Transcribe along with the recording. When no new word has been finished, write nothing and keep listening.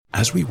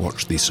As we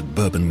watch the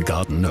suburban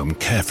garden gnome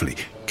carefully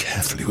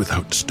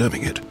without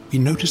disturbing it, we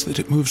notice that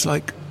it moves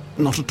like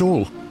not at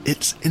all.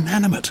 It's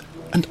inanimate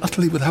and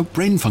utterly without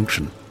brain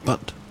function.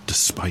 But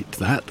despite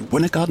that,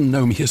 when a garden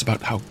gnome hears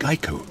about how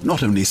Geico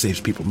not only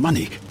saves people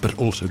money, but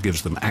also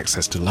gives them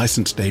access to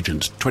licensed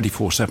agents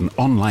 24/7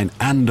 online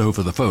and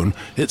over the phone,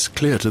 it's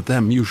clear to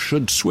them you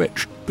should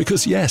switch.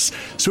 Because yes,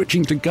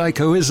 switching to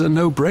Geico is a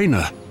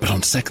no-brainer. But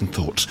on second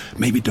thoughts,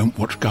 maybe don't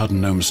watch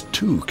garden gnomes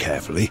too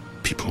carefully.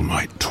 People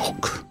might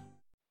talk.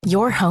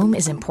 Your home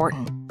is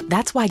important.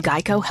 That's why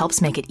Geico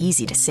helps make it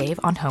easy to save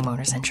on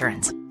homeowners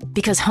insurance.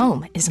 Because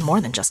home is more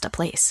than just a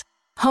place.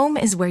 Home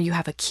is where you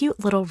have a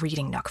cute little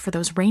reading nook for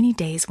those rainy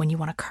days when you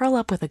want to curl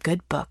up with a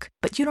good book,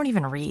 but you don't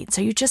even read,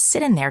 so you just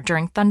sit in there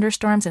during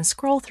thunderstorms and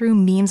scroll through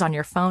memes on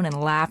your phone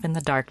and laugh in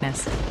the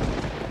darkness.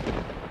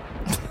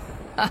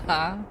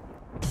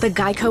 The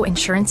Geico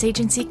Insurance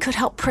Agency could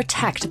help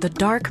protect the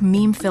dark,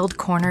 meme-filled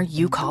corner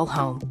you call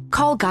home.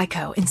 Call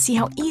Geico and see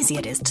how easy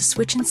it is to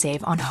switch and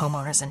save on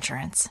homeowners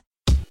insurance.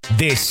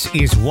 This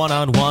is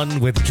One-on-One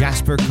with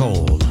Jasper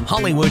Cole,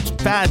 Hollywood's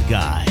bad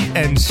guy,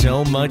 and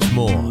so much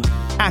more.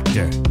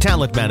 Actor,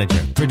 talent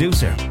manager,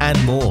 producer,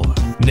 and more.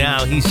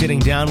 Now he's sitting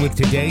down with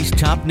today's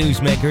top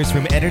newsmakers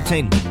from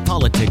entertainment,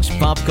 politics,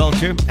 pop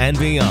culture, and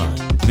beyond.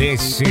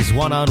 This is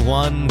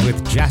One-on-One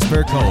with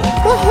Jasper Cole.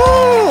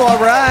 Woohoo! All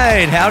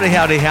right.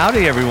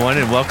 Howdy, everyone,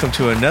 and welcome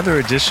to another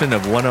edition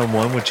of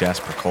One-on-One with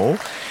Jasper Cole.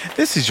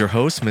 This is your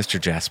host, Mr.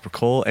 Jasper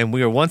Cole, and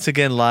we are once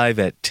again live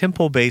at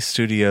Temple Base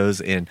Studios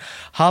in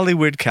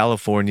Hollywood,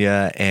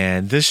 California,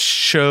 and this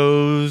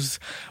shows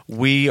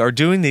we are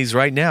doing these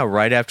right now,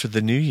 right after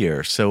the new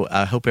year. So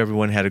I hope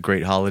everyone had a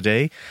great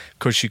holiday. Of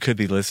course, you could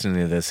be listening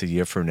to this a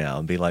year from now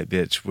and be like,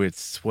 bitch,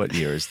 what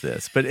year is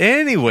this? But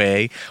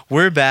anyway,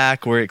 we're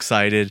back. We're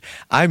excited.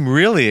 I'm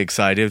really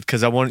excited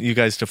because I want you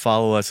guys to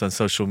follow us on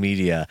social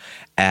media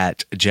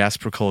at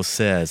Jasper Cole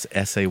Says,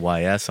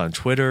 SAYS on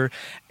Twitter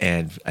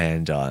and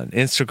on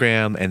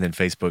Instagram, and then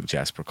Facebook,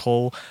 Jasper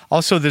Cole.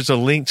 Also, there's a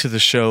link to the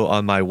show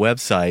on my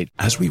website.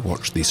 As we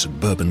watch the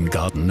suburban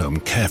garden gnome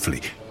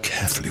carefully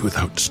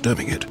without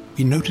disturbing it,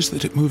 we notice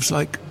that it moves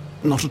like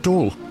not at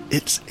all.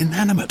 It's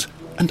inanimate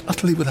and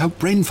utterly without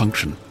brain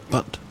function.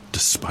 But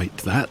despite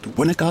that,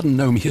 when a garden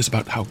gnome hears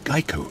about how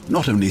Geico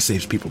not only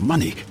saves people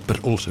money,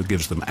 but also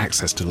gives them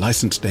access to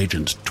licensed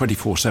agents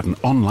 24/7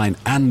 online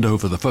and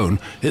over the phone,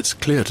 it's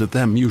clear to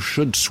them you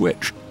should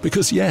switch.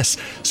 Because yes,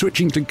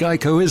 switching to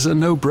Geico is a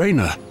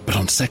no-brainer. But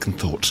on second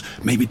thoughts,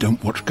 maybe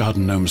don't watch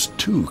garden gnomes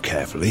too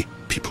carefully.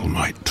 People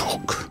might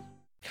talk.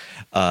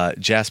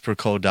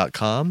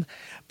 JasperCole.com.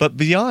 But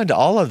beyond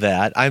all of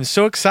that, I'm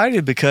so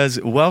excited because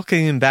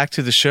welcoming back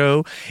to the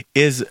show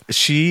is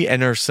she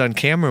and her son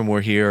Cameron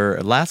were here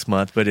last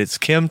month, but it's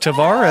Kim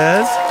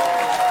Tavares.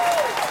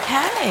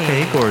 Hey.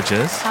 Hey,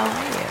 gorgeous. How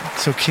are you?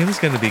 So Kim's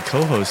going to be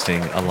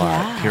co-hosting a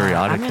lot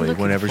periodically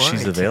whenever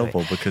she's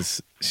available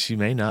because she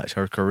may not.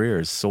 Her career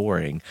is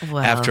soaring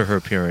after her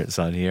appearance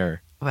on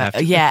here. Well,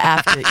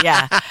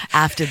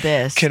 after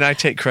this. Can I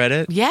take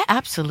credit? Yeah,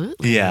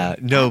 absolutely. Yeah,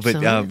 no,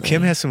 absolutely. But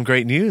Kim has some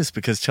great news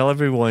because tell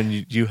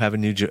everyone you have a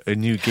new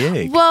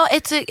gig. Well,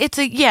 it's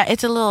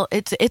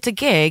a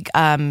gig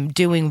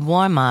doing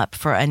warm up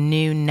for a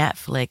new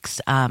Netflix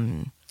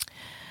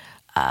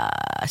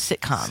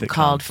sitcom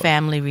called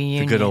Family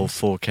Reunion. The good old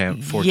full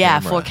camera.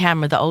 Full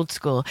camera, the old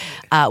school,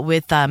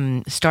 with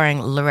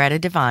starring Loretta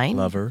Devine.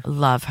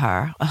 Love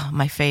her. Oh,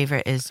 my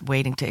favorite is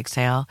Waiting to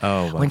Exhale.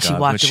 Oh, my when God. she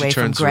walked away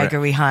from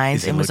Gregory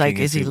Hines and was like,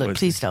 "Is he look?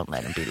 Please don't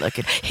let him be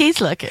looking."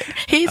 He's looking.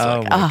 He's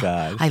looking. Oh my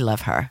God. I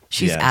love her.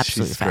 She's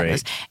absolutely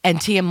fabulous. Great.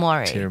 And Tia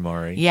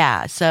Mowry.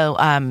 Yeah. So.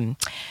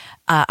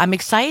 I'm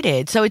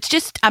excited. So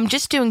I'm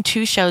just doing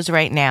 2 shows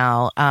right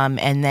now,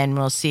 and then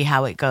we'll see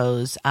how it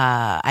goes.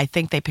 I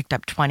think they picked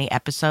up 20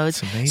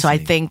 episodes. That's amazing. So I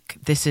think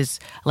this is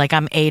like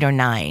I'm 8 or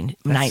 9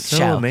 night show.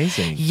 That's so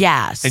amazing.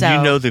 Yeah. So and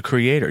you know the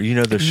creator. You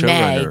know the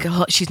showrunner.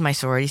 Meg, she's my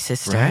sorority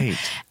sister. Right.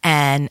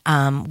 And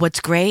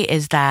what's great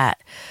is that,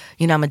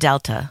 I'm a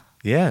Delta.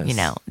 Yes.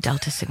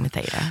 Delta Sigma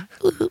Theta.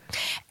 Ooh.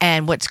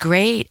 And what's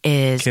great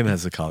is Kim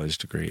has a college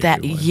degree.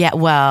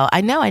 Well, I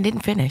know I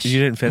didn't finish.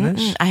 You didn't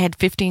finish? I had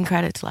 15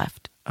 credits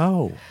left.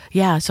 Oh.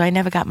 Yeah, so I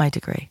never got my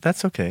degree.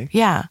 That's okay.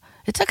 Yeah,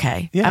 it's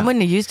okay. Yeah. I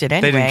wouldn't have used it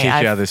anyway. They didn't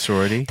kick you out of the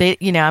sorority?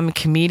 I'm a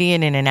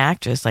comedian and an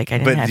actress. Like I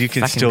didn't have But you to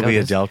can fucking still go be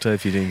a to... Delta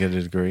if you didn't get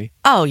a degree?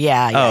 Oh,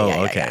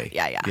 yeah. Okay.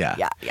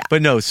 Yeah.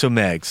 But no, so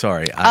Meg,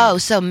 sorry.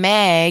 So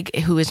Meg,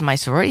 who is my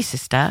sorority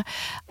sister,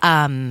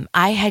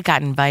 I had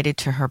got invited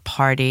to her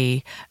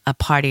party, a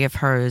party of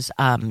hers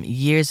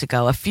years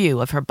ago, a few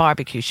of her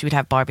barbecues. She would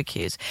have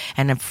barbecues.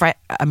 And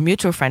a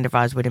mutual friend of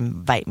ours would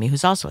invite me,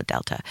 who's also a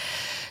Delta.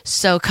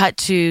 So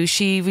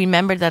she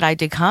remembered that I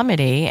did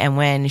comedy, and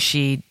when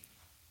she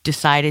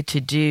decided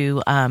to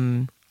do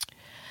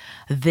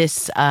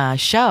this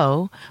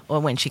show, or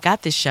when she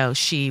got this show,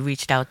 she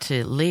reached out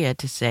to Leah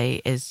to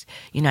say,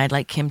 I'd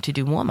like Kim to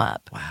do warm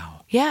up.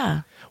 Wow.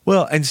 Yeah.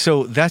 Well, and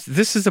so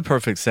this is a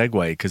perfect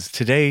segue because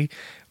today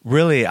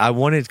really, I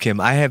wanted Kim.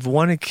 I have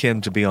wanted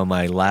Kim to be on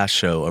my last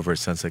show over at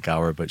Sunset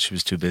Hour, but she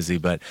was too busy.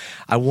 But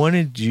I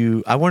wanted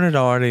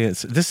our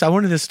audience. I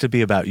wanted this to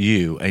be about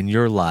you and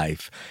your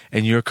life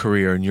and your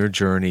career and your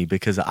journey,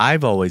 because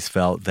I've always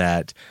felt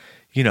that,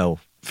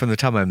 from the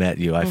time I met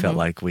you, I felt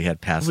like we had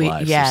past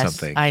lives or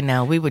something. I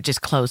know. We would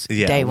just close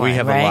day one, we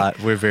have right? a lot.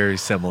 We're very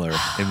similar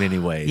in many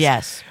ways.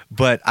 Yes.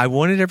 But I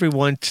wanted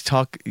everyone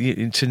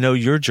to know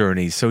your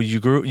journey. So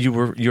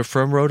you're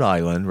from Rhode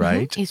Island,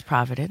 right? Mm-hmm. East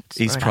Providence.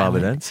 East Rhode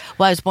Providence. Island.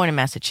 Well, I was born in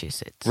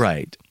Massachusetts.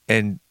 Right.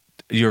 And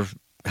you're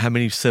how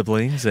many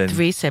siblings? And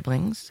 3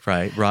 siblings.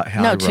 Right.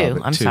 No, 2.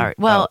 I'm sorry.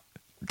 Well,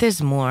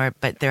 there's more,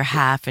 but they're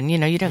half, and you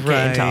don't get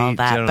into all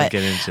that. You don't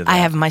get into that. I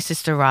have my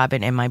sister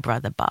Robin and my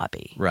brother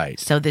Bobby. Right.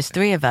 So there's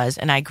 3 of us,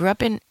 and I grew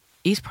up in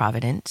East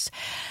Providence,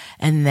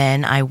 and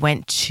then I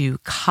went to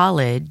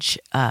college,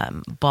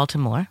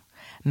 Baltimore,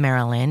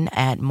 Maryland,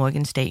 at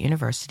Morgan State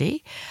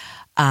University,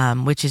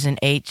 which is an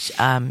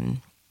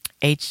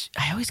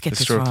I always get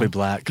this wrong. Historically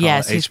Black college,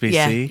 yes, HBC?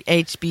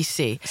 Yeah,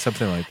 HBC.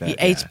 Something like that.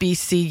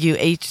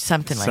 HBCU,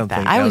 something like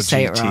that. I always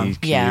say it wrong. LGBTQ,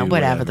 Yeah,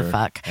 whatever the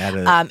fuck.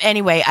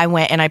 Anyway, I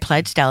went and I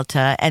pledged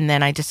Delta, and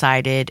then I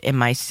decided in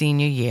my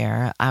senior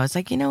year, I was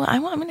like, I'm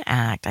going to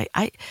act.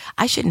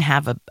 I shouldn't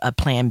have a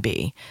plan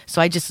B.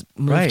 So I just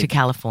moved to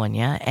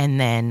California, and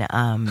then...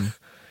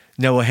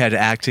 Noah had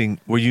acting.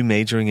 Were you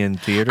majoring in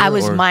theater? I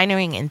was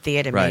minoring in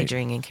theater, Right.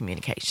 majoring in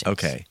communications.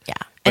 Okay. Yeah.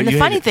 But And the you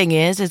funny had- thing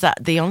is that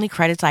the only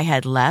credits I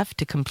had left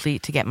to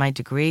complete to get my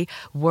degree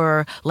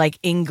were like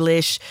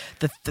English,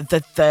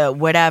 the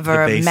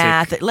whatever, The basic-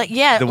 math,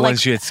 the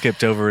ones you had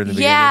skipped over in the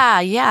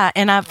beginning? yeah.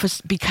 And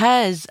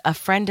because a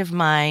friend of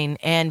mine,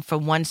 and for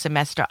one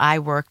semester I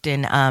worked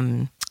in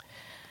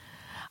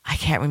I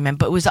can't remember,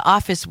 but it was an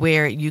office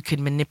where you could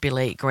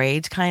manipulate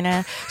grades, kind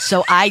of.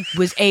 So I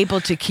was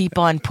able to keep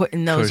on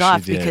putting those Of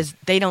course off you did. because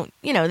they don't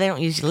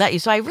usually let you.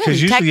 So I really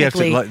Because usually you have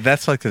technically, to,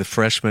 that's like the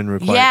freshman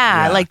requirement.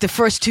 yeah, like the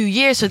first 2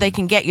 years, so they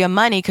can get your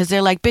money because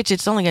they're like, bitch,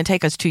 it's only going to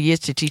take us 2 years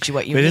to teach you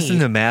what you But need. isn't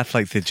the math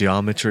like the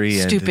geometry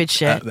and Stupid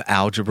shit.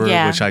 Algebra,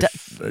 Yeah, which I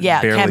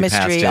barely chemistry,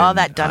 passed all in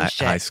that dumb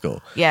shit. high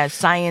school. Yeah,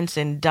 science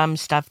and dumb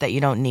stuff that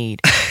you don't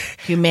need.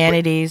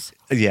 Humanities,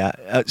 Yeah.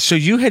 So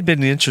you had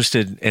been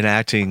interested in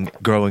acting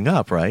growing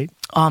up, right?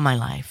 all my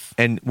life.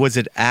 And was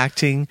it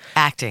acting,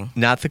 Acting.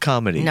 not the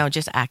comedy? No,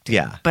 just acting.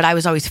 Yeah. But I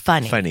was always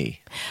funny.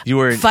 Funny. You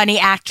were Funny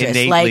actress.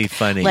 innately like,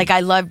 funny. Like I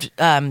loved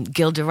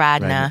Gilda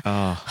Radner.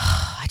 Oh.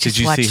 I Did just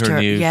you see watched her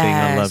new thing?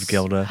 I Yes. love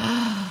Gilda.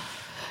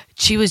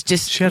 She was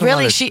just She had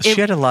really a lot of, she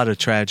had a lot of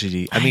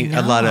tragedy. I mean,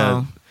 a lot know.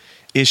 of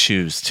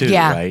issues too,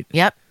 yeah. right?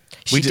 Yep.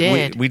 She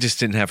did. We just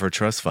didn't have her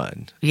trust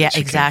fund. Yeah, that she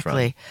came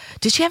exactly.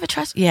 Did she have a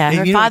trust? Yeah, And,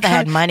 her you know, father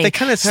had kinda- money. they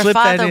kinda her slipped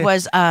that father in.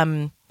 was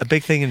from. A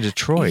big thing in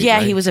Detroit. yeah,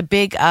 right? he was a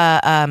big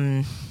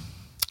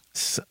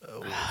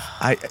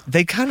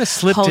They kind of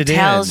slipped it in.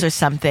 hotels or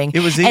something. It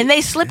was and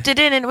they slipped it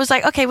in, and it was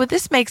like, okay, well,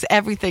 this makes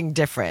everything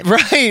different.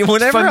 Right.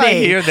 Whenever For I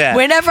me. hear that.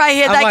 Whenever I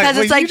hear I'm that, like, because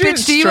it's well, like, you bitch,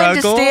 didn't do you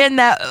struggle. understand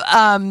that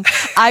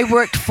I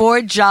worked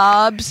 4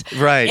 jobs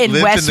Right, in lived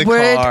in the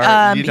Westwood,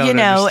 car. You don't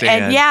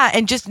understand.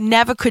 and just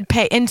never could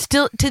pay. And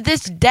still, to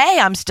this day,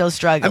 I'm still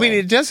struggling. I mean,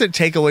 it doesn't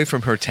take away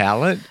from her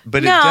talent,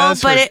 but no, it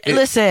does. but her,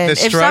 listen, the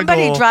if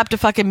somebody struggle- dropped a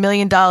fucking $1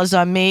 million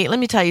on me, let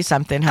me tell you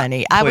something,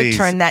 honey. I would Please.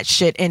 turn that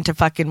shit into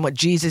fucking what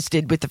Jesus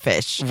did with the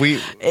fish. There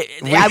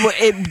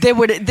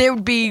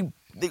would be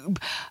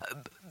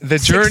the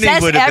journey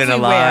success would have been a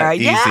lot everywhere.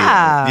 easier.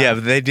 Yeah. Yeah,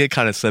 but they did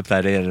kind of slip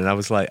that in, and I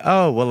was like,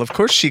 oh, well, of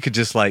course she could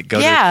just like go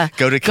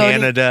to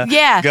Canada,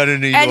 go to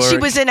New York. And she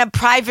was in a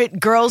private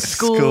girls'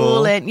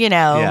 school. And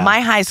Yeah. my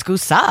high school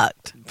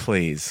sucked.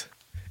 Please.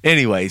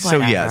 Anyway,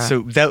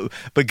 Whatever.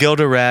 but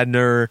Gilda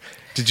Radner,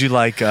 did you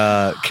like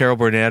Carol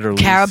Burnett or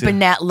Carol Lisa?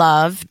 Burnett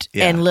loved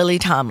Yeah. and Lily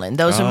Tomlin.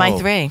 Those are my Oh.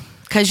 3.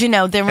 Because, there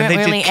weren't they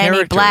did really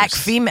any black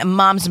characters. female.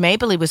 Mom's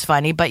Mabley was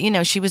funny, but,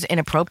 she was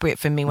inappropriate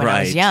for me when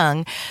I was Right.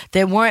 young.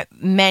 There weren't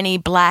many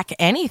black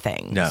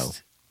anythings. No.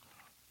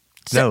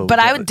 So, No, but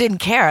I but- didn't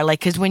care,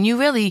 because when you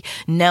really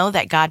know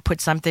that God put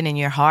something in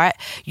your heart,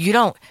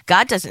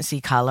 God doesn't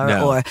see color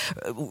No. or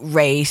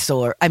race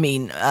or,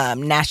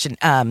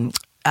 ethnicity.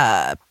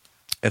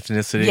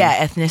 Ethnicity.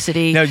 Yeah,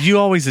 ethnicity. Now, you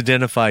always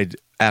identified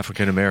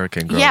African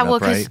American growing Yeah, well,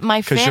 up, right? 'cause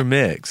my Because fam- you're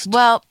mixed.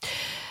 Well,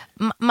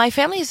 my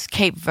family is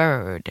Cape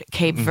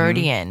Mm-hmm.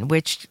 Verdean,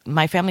 which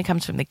my family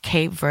comes from the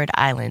Cape Verde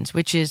Islands,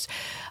 which is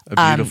A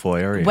beautiful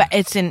area.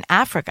 It's in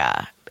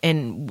Africa,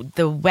 in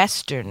the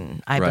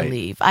western, I Right.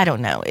 believe. I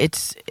don't know.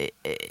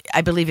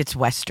 I believe it's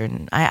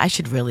western. I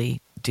should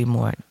really do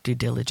more due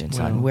diligence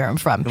on where I'm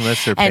from.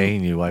 Unless they're And,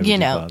 paying you, why would you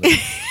bother?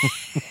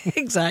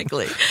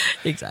 exactly.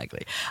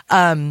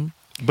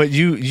 But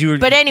you.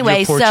 But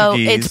anyway, you're so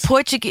Portuguese. it's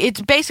Portuguese.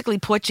 It's basically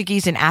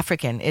Portuguese and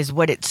African is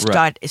what it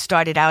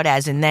started out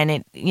as, and then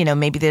it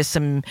maybe there's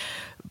some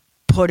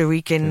Puerto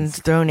Ricans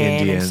thrown in,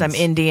 and Indians. some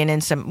Indian,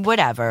 and some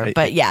whatever.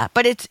 But yeah,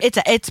 but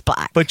it's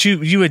black. But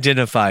you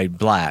identified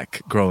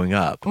black growing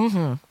up.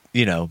 Mm-hmm.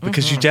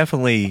 Because you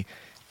definitely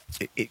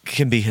it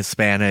can be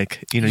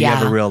Hispanic. You Yeah.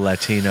 have a real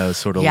Latino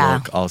sort of Yeah.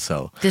 look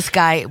also. This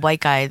guy,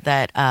 white guy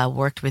that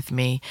worked with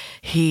me,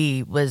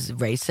 he was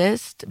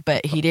racist,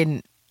 but he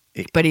didn't.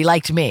 But he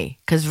liked me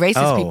because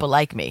racist Oh. people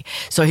like me.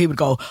 So he would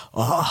go,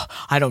 "Oh,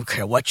 I don't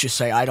care what you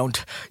say.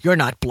 You're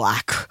not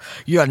black.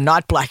 You're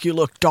not black. You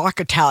look dark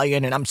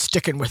Italian, and I'm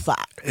sticking with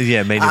that.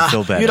 Yeah, it made him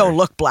feel better. You don't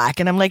look black."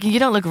 And I'm like, "You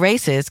don't look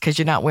racist because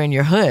you're not wearing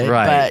your hood."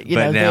 Right. But,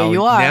 now, there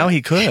you are. Now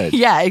he could.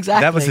 Yeah,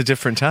 exactly. That was a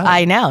different time.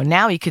 I know.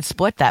 Now he could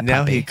sport that Now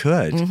puppy. he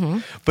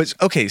could. But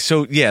okay,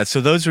 so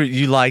those were,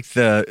 you like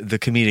the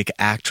comedic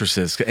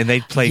actresses, and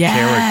they play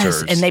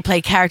characters. And they play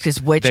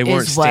characters, which They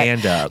weren't is what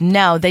stand-up.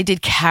 No, they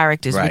did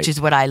characters, Right. which is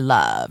what I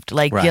loved.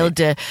 Like Right.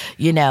 Gilda,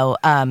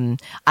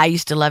 I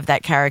used to love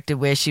that character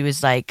where she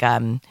was like,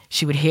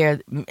 she would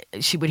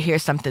hear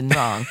something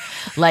wrong,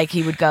 like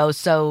he would go,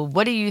 "So,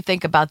 what do you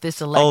think about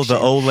this election?" Oh, the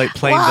old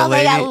playing well, the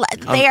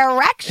lady. the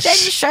election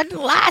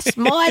shouldn't last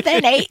more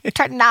than 8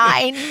 to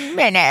 9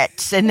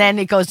 minutes, and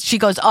then she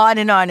goes on,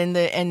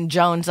 and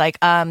Joan's like,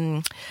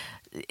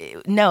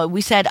 "No,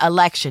 we said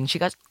election." She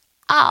goes,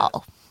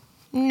 "Oh,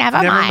 never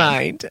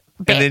mind.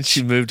 And then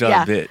she moved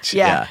on, bitch.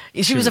 Yeah.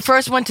 She was the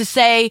first one to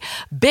say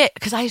 "bit"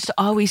 because I used to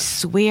always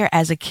swear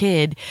as a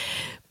kid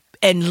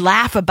and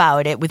laugh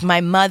about it with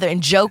my mother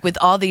and joke with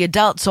all the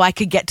adults so I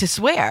could get to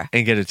swear.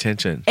 And get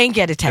attention. And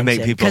get attention. make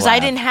people Because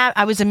laugh.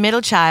 I was a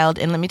middle child,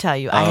 and let me tell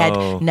you, I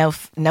had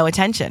no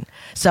attention.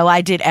 So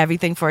I did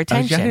everything for Oh, I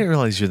attention. didn't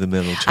realize you're the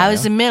middle child. I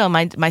was the middle.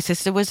 My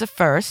sister was the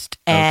first,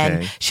 and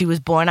Okay. she was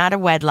born out of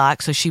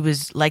wedlock, so she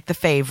was like the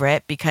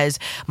favorite because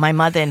my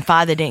mother and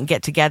father didn't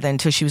get together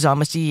until she was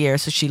almost a year,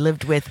 so she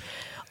lived with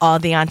all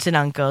the aunts and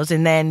uncles.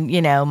 And then,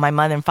 my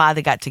mother and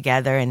father got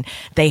together, and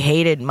they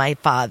hated my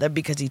father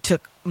because he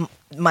took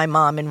my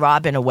mom and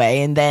Robin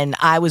away, and then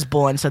I was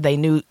born, so they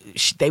knew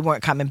they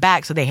weren't coming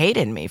back, so they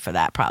hated me for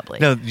that probably.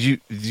 No, you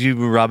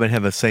and Robin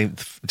have a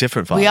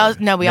different father. We all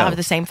have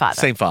the same father.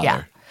 Same father.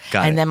 Yeah.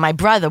 Got and it. then my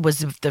brother was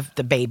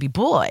the baby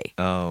boy.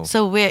 Oh.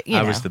 So we're,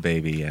 I was the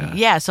baby, yeah.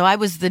 Yeah, so I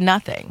was the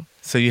nothing.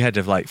 So you had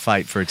to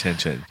fight for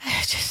attention.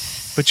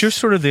 But you're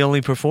sort of the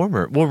only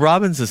performer. Well,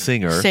 Robin's a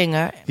singer.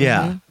 Singer.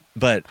 Yeah. Mhm.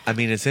 But I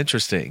mean, it's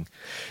interesting.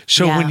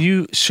 So Yeah. when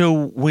you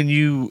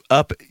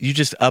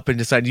just up and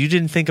decided, you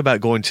didn't think about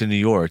going to New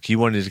York. You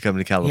wanted to come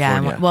to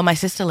California. Yeah, well, my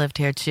sister lived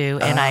here too,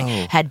 and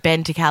I had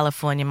been to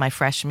California my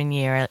freshman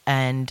year,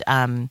 and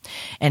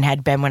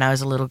had been when I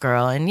was a little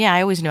girl, and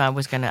I always knew I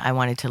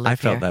wanted to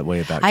live here. I felt that way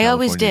about I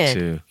always California, did,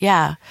 too.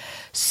 yeah.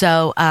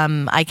 So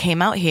I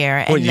came out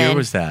here. What and year then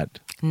was that?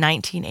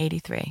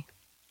 1983.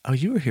 Oh,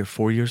 you were here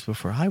 4 years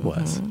before I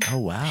was. Oh,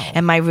 wow.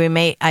 And my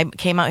roommate, I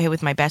came out here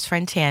with my best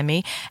friend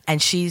Tammy,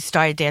 and she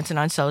started dancing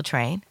on Soul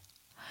Train.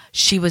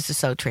 She was the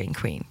Soul Train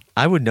queen.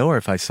 I would know her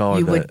if I saw her.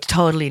 You would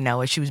totally know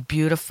her. She was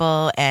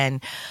beautiful,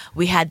 and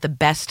we had the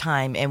best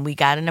time. And we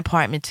got an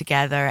apartment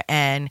together,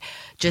 and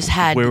just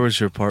had. Where was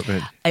your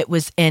apartment? It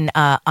was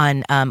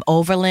on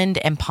Overland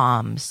and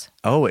Palms.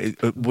 Oh, which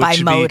By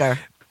should motor.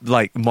 Be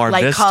like Mar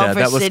Like Vista. Culver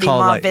That was City, called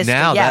Mar like Vista,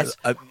 now yes.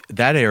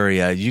 that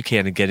area you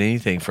can't get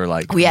anything for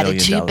like We $1 had a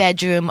million.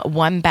 2-bedroom,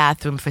 1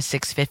 bathroom for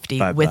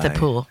 $650 with a Bye-bye.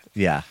 pool.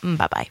 Yeah,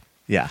 Bye bye.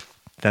 yeah,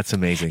 that's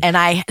amazing. And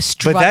I but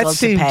struggled that to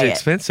seemed pay it.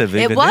 expensive.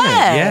 It even was.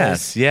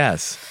 then.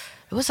 Yes.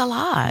 It was a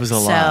lot. It was a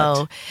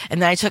lot.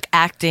 And then I took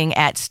acting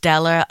at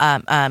Estelle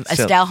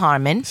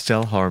Harmon.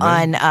 Stella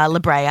Harmon. On La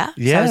Brea. So I was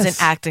Yes.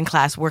 in acting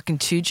class, working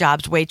 2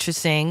 jobs,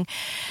 waitressing.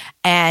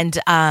 And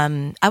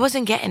I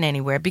wasn't getting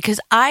anywhere because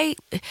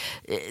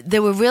they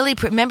were really,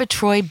 remember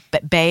Troy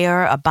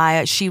Bayer?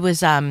 She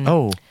was,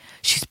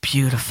 she's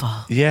beautiful.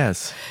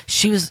 Yes.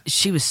 She was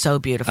so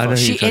beautiful. I know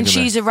who you're talking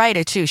She's a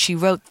writer too. She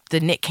wrote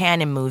the Nick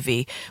Cannon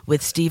movie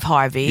with Steve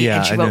Harvey, Yeah,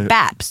 and she I wrote know.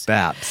 Babs.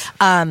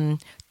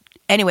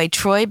 Anyway,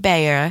 Troy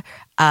Bayer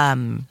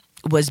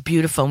was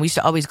beautiful, and we used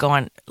to always go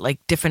on like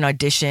different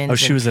auditions. Oh,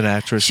 she was an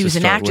actress. She to was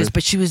an start actress, with.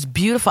 but she was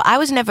beautiful. I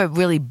was never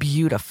really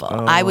beautiful.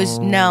 I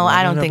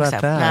don't think about so.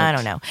 that. No, I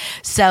don't know.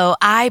 So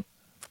I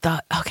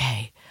thought,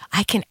 okay,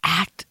 I can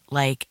act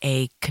like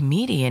a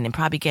comedian and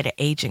probably get an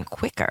agent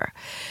quicker.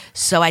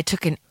 So I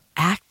took an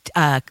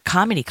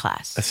comedy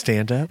class. A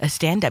stand-up? A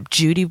stand-up.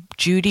 Judy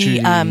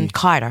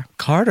Carter.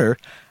 Carter?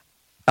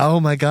 Oh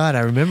my God, I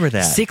remember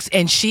that.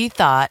 And she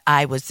thought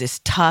I was this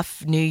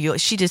tough New York.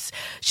 She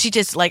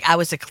just like I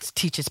was a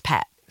teacher's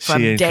pet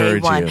from She day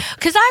encouraged one. you.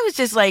 Because I was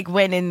just like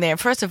went in there.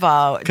 First of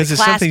all, Because the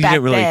it's class something you back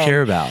didn't really then-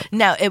 care about.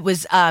 No, it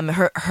was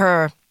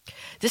her.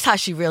 This is how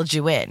she reeled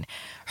you in.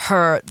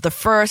 The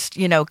first,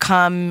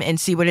 come and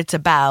see what it's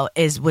about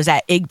was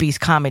at Igby's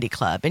Comedy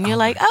Club. And you're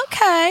like,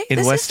 okay, In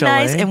this West is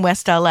nice. LA? In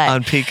West LA.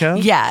 On Pico?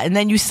 Yeah. And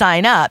then you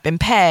sign up and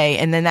pay.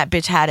 And then that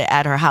bitch had it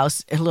at her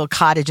house, a little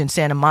cottage in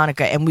Santa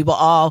Monica. And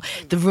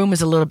the room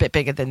was a little bit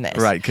bigger than this.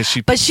 Right,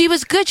 But she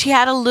was good. She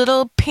had a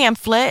little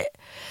pamphlet.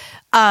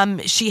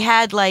 She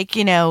had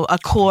a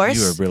course.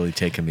 You were really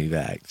taking me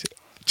back.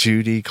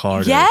 Judy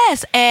Carter.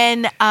 Yes,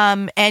 and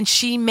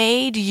she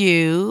made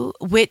you,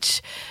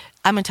 which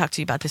I'm going to talk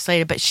to you about this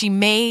later, but she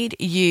made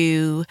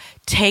you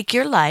take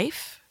your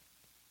life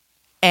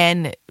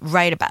and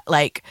write about,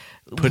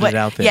 put it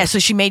out there. Yeah, so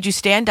she made you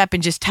stand up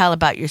and just tell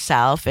about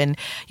yourself. And,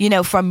 you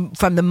know, from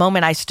the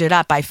moment I stood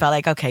up, I felt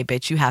like, okay,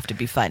 bitch, you have to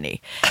be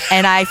funny.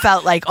 And I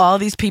felt like all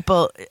these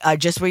people are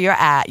just where you're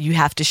at. You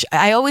have to,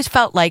 I always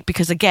felt like,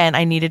 because again,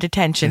 I needed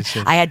attention,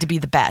 I had to be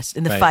the best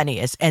and the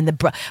funniest. And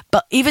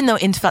but even though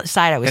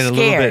inside I was and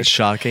scared. a little bit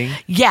shocking.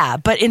 Yeah,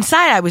 but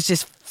inside I was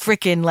just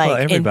freaking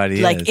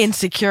like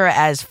insecure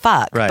as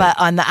fuck. Right. But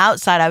on the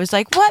outside, I was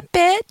like, what,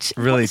 bitch?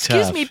 Really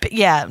Excuse tough. me.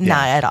 Yeah,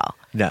 not at all.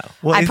 No.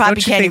 Well, I probably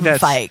don't you can't think even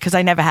fight because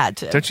I never had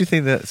to. Don't you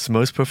think that's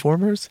most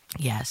performers?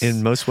 Yes.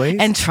 In most ways?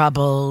 And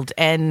troubled.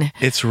 And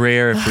it's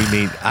rare if we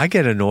meet. I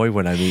get annoyed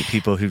when I meet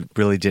people who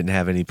really didn't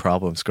have any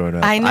problems growing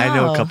up. I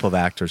know a couple of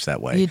actors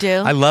that way. You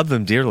do? I love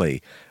them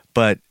dearly,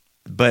 but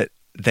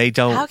they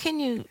don't. How can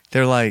you?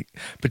 They're like,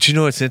 but you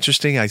know what's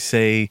interesting? I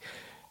say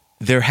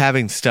they're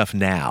having stuff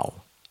now.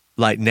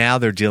 Like now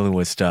they're dealing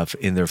with stuff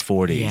in their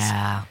 40s.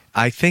 Yeah.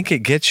 I think it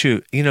gets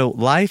you, you know,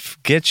 life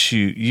gets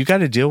you, you got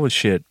to deal with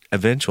shit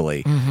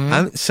eventually.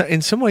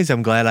 In some ways,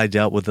 I'm glad I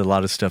dealt with a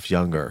lot of stuff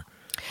younger.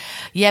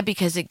 Yeah,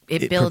 because it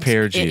builds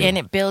prepared you. and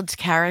it builds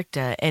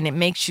character, and it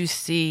makes you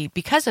see,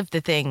 because of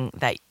the thing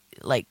that,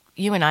 like,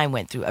 you and I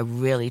went through a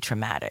really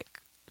traumatic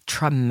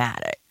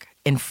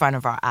in front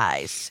of our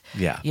eyes.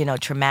 Yeah. You know,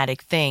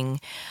 traumatic thing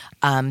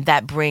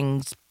that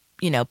brings,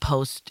 you know,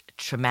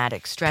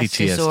 post-traumatic stress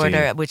PTSD.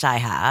 disorder, which I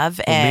have.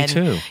 Well, and,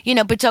 me too. You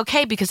know, but it's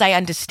okay because I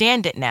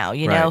understand it now.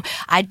 You know,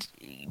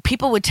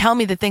 people would tell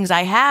me the things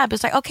I have.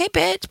 It's like, okay,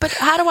 bitch, but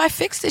how do I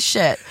fix this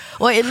shit?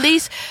 Or at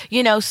least,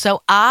 you know,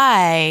 so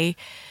I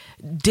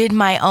did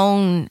my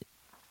own.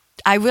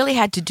 I really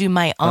had to do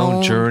my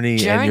own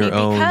journey and your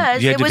own.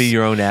 You had to be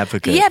your own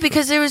advocate. Yeah,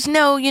 because there was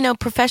no, you know,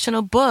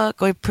 professional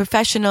book or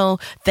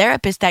professional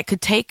therapist that could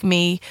take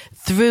me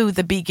through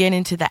the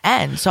beginning to the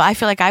end. So I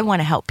feel like I want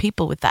to help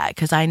people with that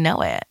because I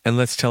know it. And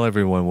let's tell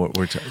everyone what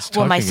we're talking about.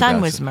 Well, my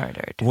son was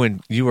murdered.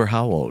 When you were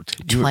how old?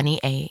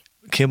 28.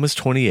 Kim was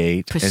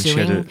 28, Pursuing,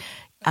 and she had an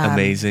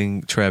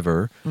amazing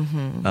Trevor,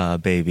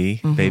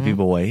 baby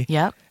boy.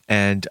 Yep.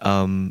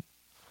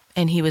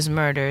 And he was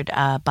murdered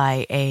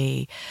by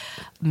a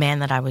man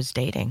that I was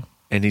dating.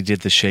 And he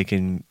did the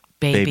shaken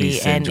baby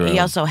syndrome. And he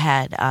also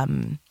had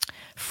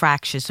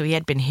fractures, so he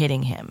had been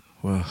hitting him.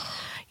 Whoa.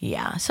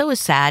 Yeah, so it was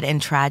sad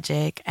and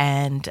tragic,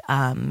 and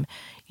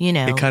you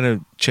know, it kind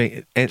of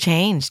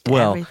changed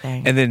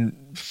everything. And then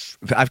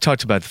I've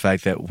talked about the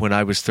fact that when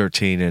I was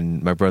 13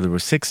 and my brother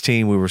was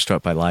 16, we were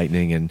struck by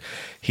lightning, and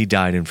he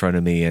died in front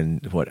of me.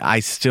 And what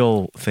I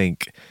still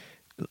think.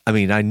 I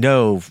mean, I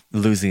know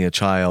losing a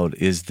child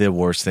is the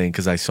worst thing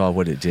because I saw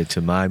what it did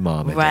to my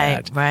mom and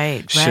dad.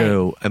 Right.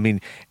 So, I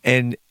mean,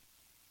 and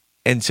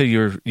so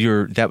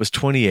you're that was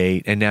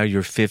 28, and now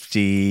you're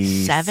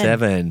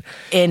 57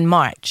 in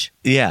March.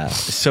 Yeah,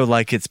 so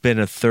like it's been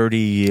a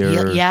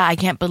 30-year. Yeah, I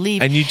can't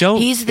believe. And you don't.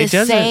 He's the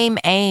same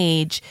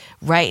age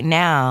right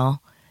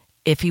now.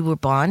 If he were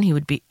born, he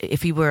would be.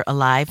 If he were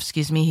alive,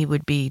 he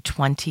would be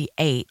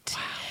 28.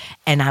 Wow.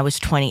 And I was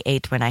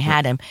 28 when I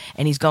had him,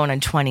 and he's going on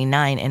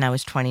 29, and I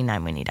was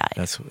 29 when he died.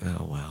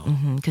 Oh wow.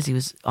 Because he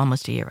was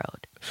almost a year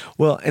old.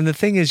 Well, and the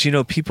thing is, you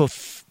know, people,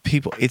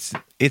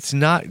 it's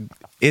not,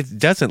 it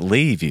doesn't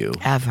leave you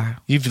ever.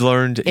 You've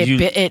learned.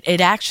 It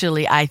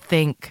actually, I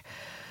think,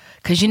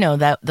 because you know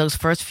that those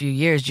first few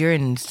years, you're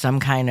in some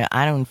kind of,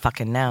 I don't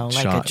fucking know,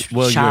 like shock. Shock.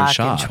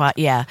 You're in shock.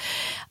 Yeah.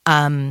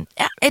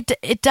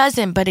 It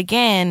doesn't, but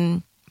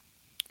again,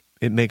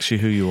 it makes you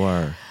who you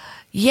are.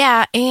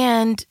 Yeah,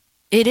 and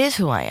it is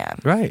who I am.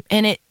 Right.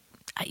 And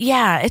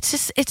it's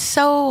just, it's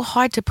so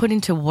hard to put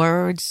into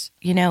words,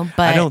 you know,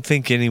 but I don't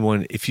think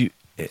anyone, if you've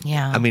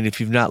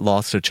not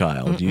lost a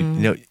child, you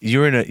know,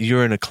 you're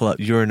in a club,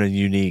 you're in a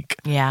unique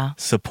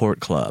support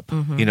club,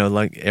 you know,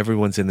 like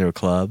everyone's in their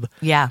club.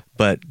 Yeah.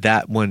 But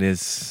that one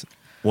is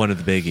one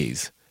of the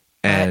biggies.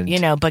 And you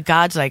know, but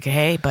God's like,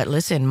 hey, but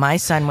listen,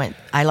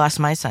 I lost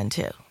my son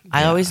too.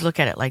 I always look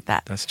at it like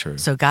that. That's true.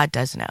 So God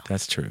does know.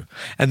 That's true.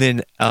 And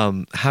then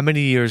how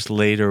many years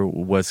later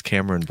was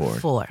Cameron born?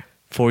 4.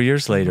 4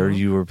 years later,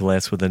 you were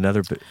blessed with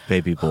another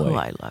baby boy. Who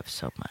I love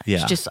so much.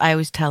 Yeah. I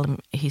always tell him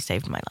he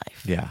saved my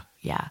life. Yeah.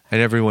 Yeah. And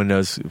everyone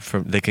knows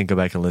they can go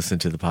back and listen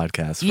to the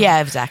podcast.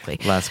 Yeah, exactly.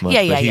 Last month.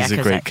 But he's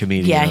a great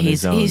comedian. Yeah, on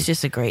his own. He's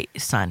just a great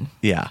son.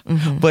 Yeah.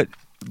 But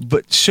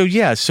so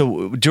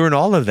during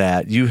all of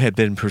that, you had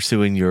been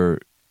pursuing your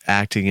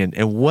acting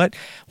and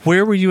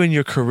where were you in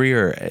your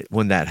career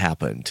when that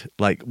happened?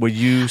 Like, were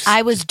you?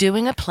 I was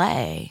doing a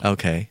play.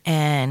 Okay.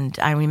 And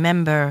I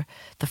remember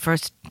the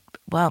first.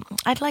 Well,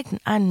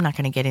 I'm not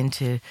going to get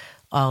into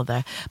all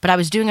but I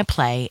was doing a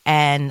play,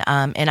 and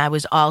I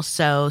was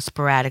also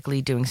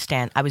sporadically doing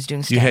stand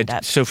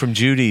up. So from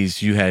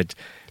Judy's,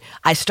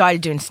 I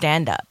started doing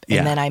stand up,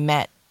 and then I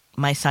met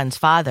my son's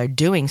father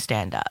doing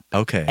stand up.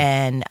 Okay.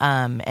 And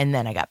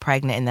then I got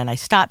pregnant, and then I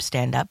stopped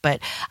stand up.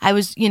 But I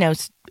was, you know,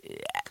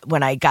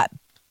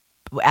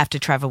 after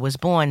Trevor was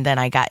born, then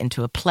I got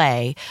into a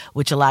play,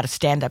 which a lot of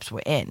stand ups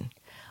were in.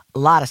 A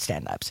lot of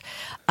stand-ups.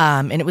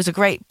 And it was a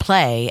great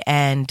play.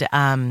 And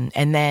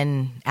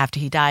then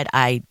after he died,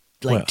 I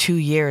like 2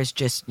 years,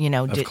 just,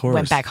 course.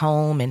 went back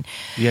home. And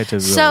you had to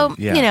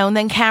and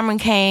then Cameron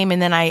came.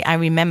 And then I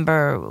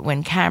remember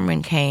when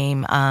Cameron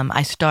came,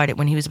 I started,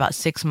 when he was about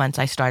 6 months,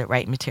 I started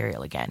writing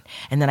material again.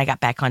 And then I got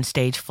back on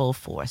stage full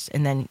force.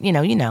 And then,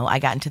 I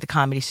got into the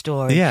Comedy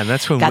Store. Yeah, and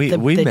that's when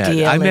we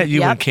met. I met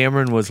you when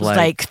Cameron was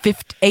like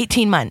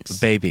 18 months.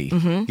 Baby.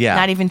 Mm-hmm. Yeah.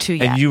 Not even 2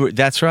 yet. And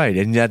that's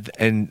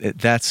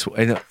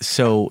right.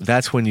 So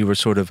that's when you were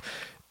sort of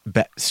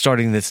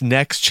starting this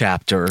next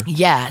chapter.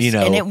 Yes.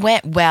 And it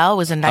went well. It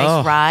was a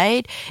nice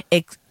ride.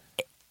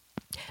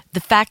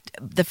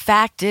 The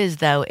fact is,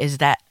 though, is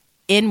that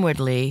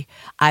inwardly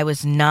I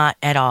was not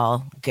at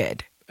all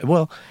good.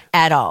 Well,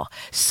 at all.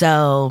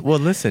 So,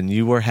 listen,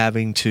 you were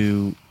having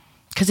to,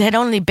 because it had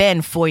only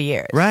been 4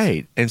 years.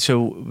 Right. And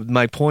so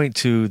my point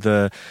to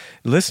the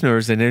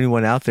listeners and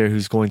anyone out there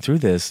who's going through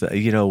this,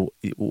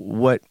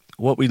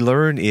 what we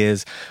learn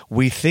is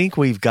we think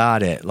we've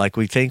got it. Like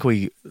we think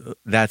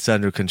that's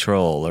under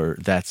control or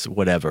that's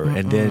whatever.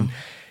 Mm-mm.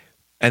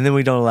 And then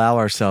we don't allow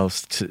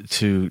ourselves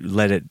to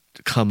let it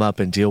come up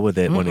and deal with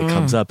it when it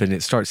comes up, and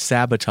it starts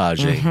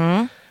sabotaging.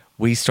 Mm-hmm.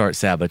 We start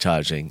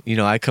sabotaging.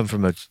 I come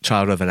from a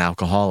child of an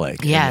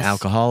alcoholic. Yes. And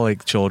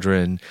alcoholic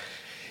children,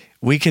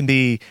 we can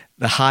be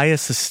the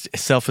highest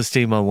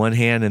self-esteem on one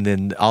hand, and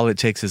then all it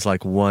takes is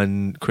like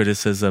one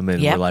criticism,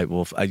 and we're like,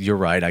 well, you're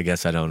right. I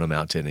guess I don't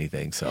amount to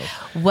anything. So,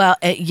 well,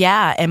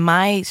 and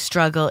my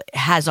struggle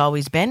has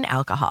always been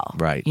alcohol.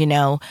 Right.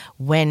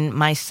 When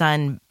my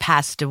son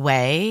passed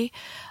away,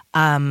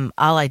 all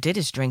I did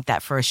is drink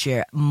that first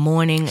year,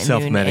 morning,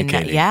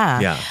 self-medicating. noon,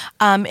 yeah.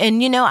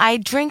 And I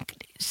drink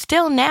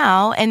still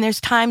now, and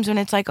there's times when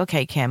it's like,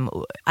 okay, Kim,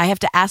 I have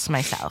to ask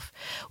myself,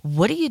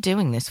 what are you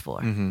doing this for?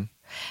 Mm-hmm.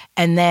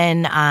 And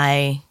then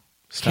I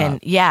Stop.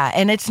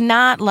 and it's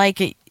not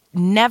like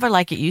never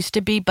like it used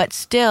to be, but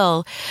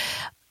still,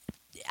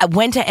 I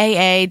went to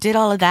AA, did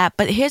all of that.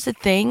 But here's the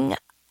thing.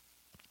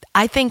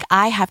 I think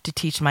I have to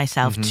teach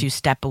myself to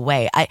step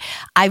away.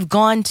 I've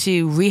gone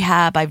to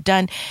rehab, I've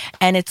done,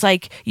 and it's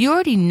like you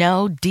already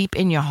know deep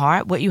in your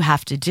heart what you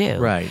have to do.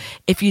 Right.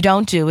 If you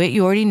don't do it,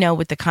 you already know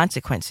what the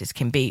consequences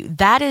can be.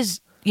 That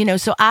is,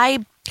 so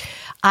I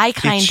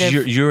kind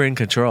of... You're in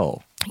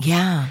control.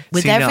 Yeah,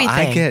 with See, everything. Now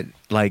I get,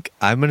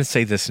 I'm going to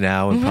say this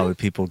now, and probably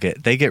people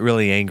get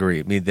really angry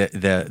at me.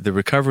 The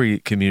recovery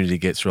community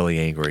gets really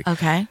angry.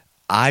 Okay.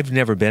 I've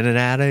never been an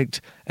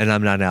addict, and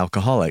I'm not an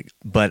alcoholic.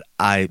 But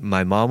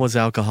my mom was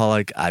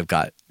alcoholic. I've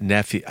got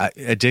nephew.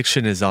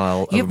 Addiction is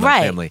all over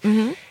my family.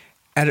 Mm-hmm.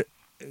 And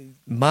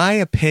my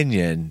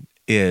opinion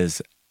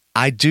is,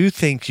 I do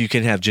think you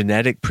can have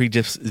genetic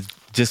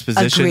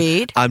predisposition.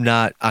 Agreed. I'm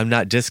not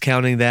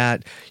discounting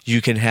that.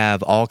 You can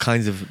have all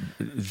kinds of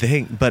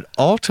things, but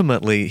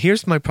ultimately,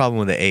 here's my problem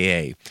with the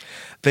AA.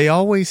 They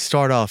always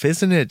start off,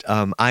 isn't it?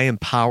 I am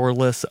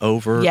powerless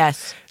over.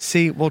 Yes.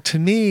 See, well, to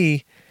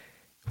me,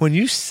 when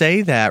you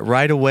say that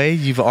right away,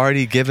 you've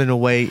already given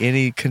away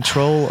any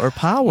control or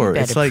power. You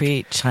better it's like,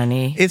 preach,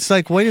 honey. It's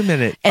like, wait a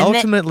minute. And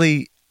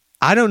ultimately,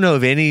 I don't know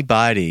of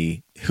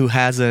anybody who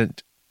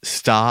hasn't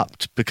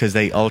stopped because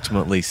they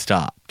ultimately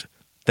stopped.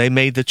 They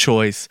made the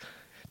choice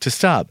to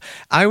stop.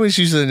 I always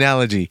use the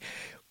analogy.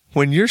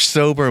 When you're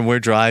sober and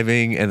we're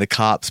driving and the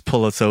cops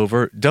pull us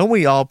over, don't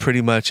we all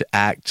pretty much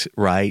act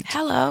right?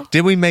 Hello.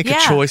 Did we make a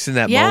choice in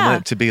that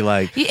moment to be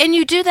like... And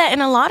you do that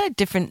in a lot of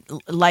different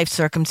life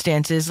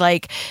circumstances.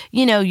 Like,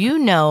 when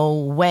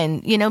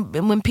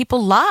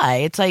people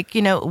lie, it's like,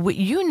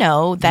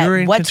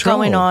 that what's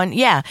going on.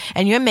 Yeah.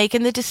 And you're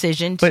making the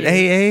decision to... But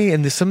AA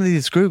and some of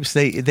these groups,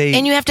 they...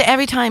 And you have to,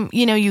 every time,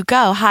 you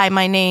go, hi,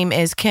 my name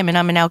is Kim and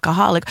I'm an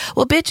alcoholic.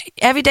 Well, bitch,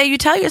 every day you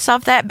tell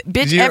yourself that,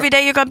 bitch, every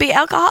day you're going to be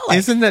alcoholic.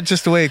 Isn't that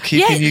just a way of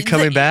keeping you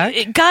coming back?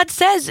 God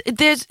says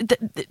there's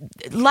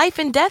life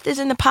and death is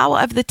in the power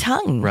of the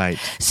tongue. Right.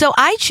 So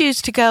I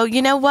choose to go,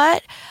 you know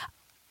what?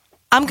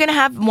 I'm going to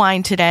have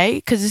wine today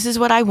because this is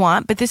what I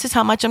want, but this is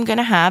how much I'm going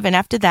to have. And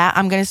after that,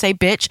 I'm going to say,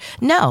 bitch,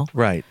 no.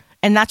 Right.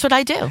 And that's what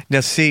I do.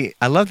 Now, see,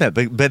 I love that.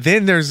 But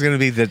then there's going to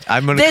be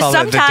I'm going to call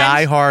it the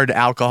diehard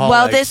alcoholic.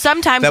 Well, there's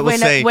sometimes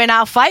when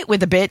I'll fight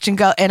with a bitch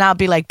and I'll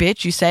be like,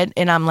 bitch, you said,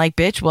 and I'm like,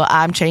 bitch, well,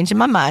 I'm changing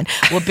my mind.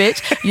 Well,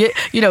 bitch, you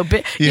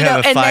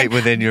have a fight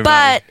within your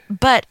mind.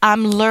 But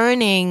I'm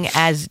learning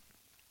as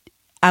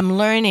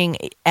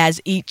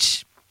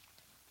each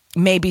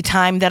maybe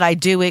time that I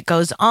do it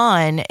goes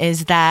on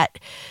is that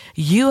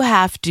you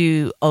have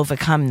to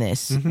overcome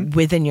this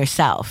within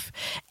yourself.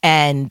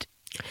 And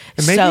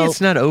maybe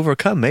it's not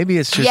overcome. Maybe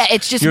it's just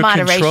it's just you're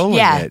moderation. Controlling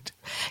it.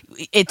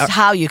 It's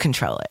how you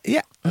control it.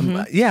 Yeah,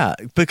 yeah.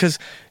 Because,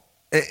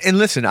 and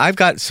listen, I've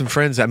got some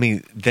friends. I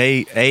mean,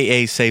 they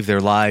AA saved their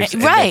lives,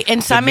 right?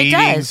 And some the it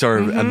does. meetings are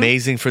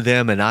amazing for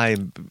them, and I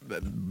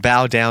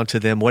bow down to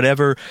them.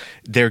 Whatever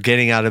they're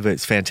getting out of it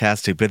is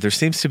fantastic. But there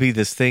seems to be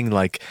this thing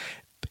like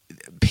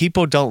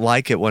people don't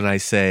like it when I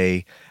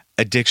say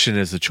addiction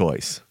is a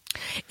choice.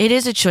 It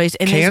is a choice.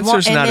 And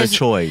Cancer's not a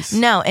choice.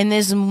 No, and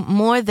there's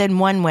more than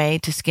one way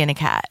to skin a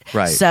cat.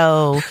 Right.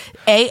 So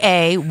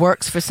AA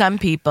works for some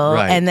people,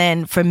 Right. and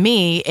then for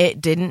me, it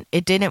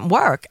didn't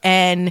work,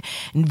 and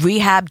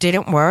rehab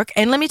didn't work.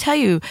 And let me tell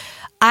you,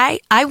 I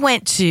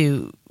went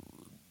to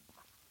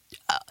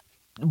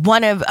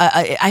one of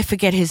I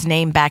forget his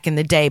name back in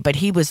the day, but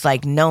he was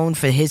like known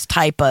for his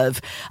type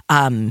of,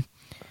 and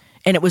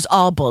it was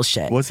all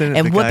bullshit. Wasn't it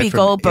and the guy Whoopi from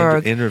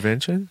Goldberg?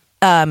 Intervention?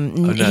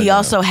 He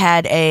also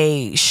had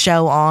a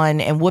show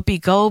on, and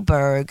Whoopi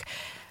Goldberg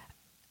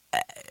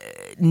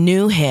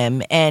knew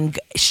him, and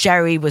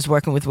Sherry was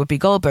working with Whoopi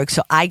Goldberg,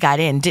 so I got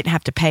in, didn't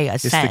have to pay a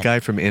It's cent. the guy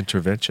from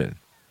Intervention.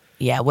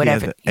 Yeah,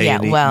 whatever. the Yeah,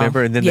 A&E, well,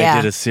 remember? And then yeah,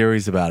 they did a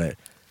series about it.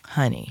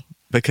 honey.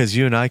 Because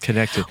you and I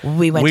connected.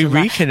 We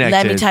reconnected.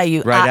 Let me tell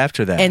you, right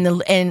after that.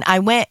 and I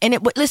went, and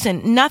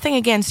listen, nothing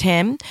against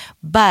him,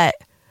 but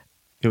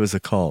it was a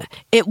cult.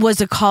 it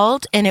was a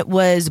cult, and it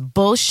was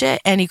bullshit,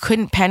 and he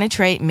couldn't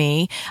penetrate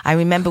me. I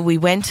remember we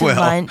went to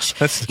lunch,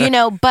 let's you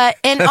know, but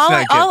and let's all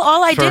not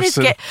all I get did is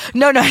personal. get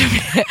no,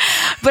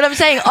 but I'm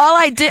saying all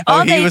I did.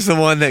 All He was the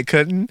one that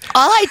couldn't.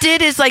 All I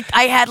did is like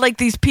I had like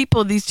these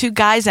people, these two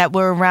guys that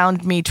were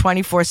around me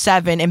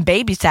 24/7 and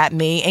babysat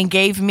me and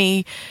gave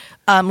me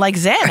like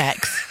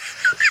Xanax.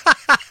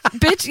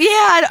 Bitch,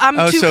 yeah,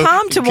 I'm too so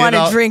calm to get want to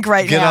off- drink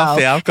right get now. off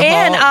the alcohol,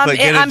 and but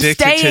get I'm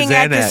addicted to staying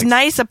at this Xanax.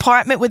 nice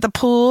apartment with a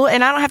pool,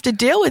 and I don't have to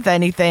deal with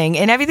anything,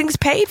 and everything's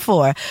paid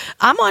for.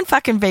 I'm on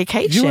fucking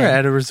vacation. You were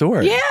at a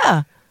resort.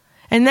 Yeah,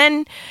 and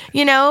then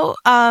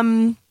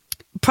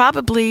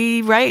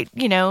probably right,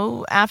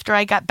 after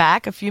I got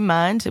back a few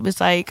months, it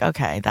was like,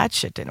 okay, that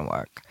shit didn't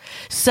work.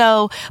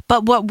 So,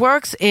 but what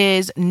works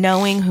is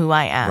knowing who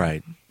I am.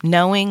 Right.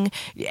 Knowing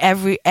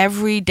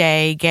every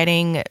day,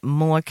 getting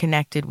more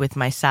connected with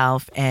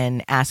myself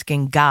and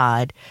asking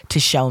God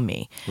to show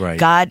me. Right.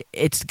 God,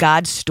 it's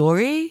God's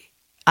story.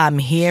 I'm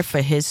here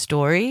for his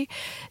story.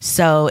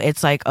 So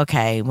it's like,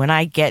 okay, when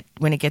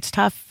it gets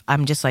tough,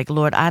 I'm just like,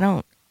 Lord, I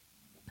don't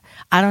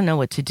know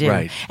what to do.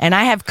 Right. And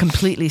I have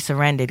completely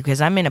surrendered because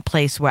I'm in a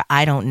place where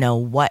I don't know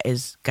what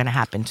is going to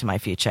happen to my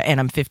future. And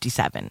I'm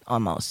 57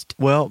 almost.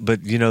 Well, but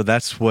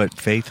that's what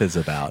faith is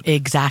about.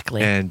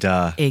 Exactly. And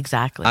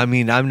exactly. I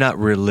mean, I'm not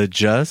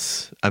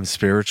religious. I'm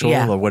spiritual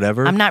or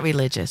whatever. I'm not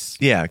religious.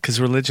 Yeah, because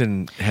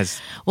religion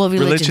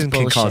religion's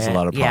can cause a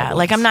lot of problems. Yeah,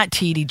 like I'm not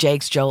T.D.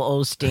 Jakes,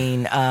 Joel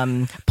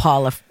Osteen,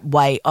 Paula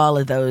White, all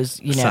of those,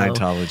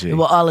 Scientology.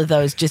 Well, all of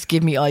those, just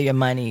give me all your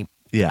money.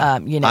 Yeah.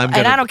 And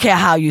I don't care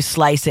how you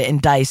slice it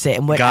and dice it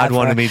and whatever. God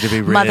wanted me to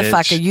be rich.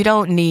 Motherfucker, you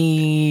don't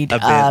need a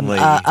Bentley,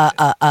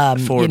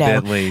 4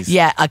 Bentleys.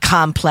 Yeah, a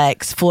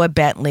complex, 4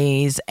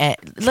 Bentleys, and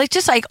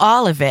just like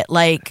all of it.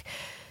 Like,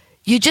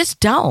 you just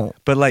don't.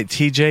 But like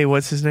TJ,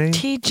 what's his name?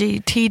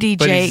 TD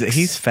But Jakes.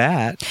 he's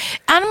fat.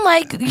 I'm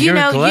like, You're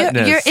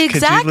gluttonous. you're Could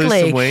exactly. you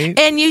lose some weight?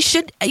 And you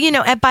should,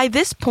 and by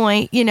this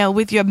point,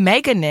 with your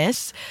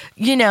meganess,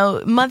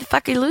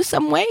 motherfucker, lose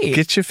some weight.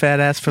 Get your fat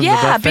ass from the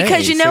yeah, buffet.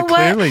 because you know So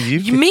what?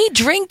 clearly Me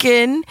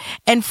drinking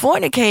and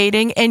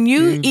fornicating and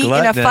you eating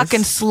gluttonous. a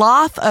fucking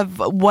sloth of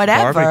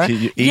whatever.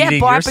 Barbecue. Eating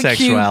your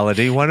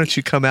sexuality. Why don't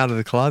you come out of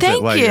the closet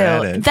Thank while you. you're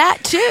at it? That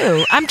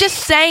too. I'm just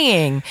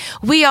saying,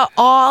 we are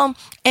all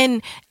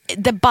in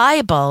the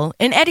Bible.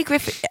 And Eddie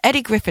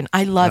Griffin,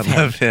 I love him.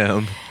 I love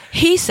him.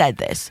 He said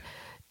this.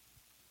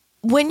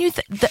 When you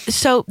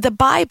so the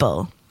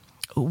Bible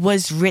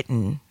was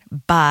written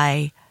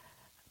by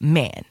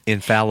man,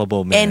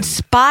 Infallible man,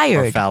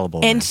 inspired, or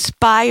fallible man.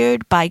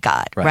 inspired by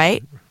God. Right.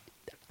 Right.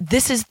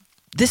 This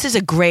is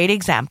a great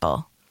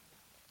example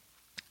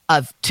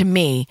of, to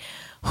me,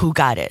 who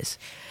God is.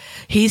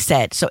 He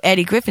said. So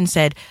Eddie Griffin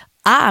said,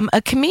 "I'm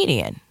a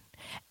comedian,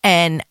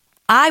 and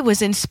I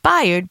was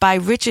inspired by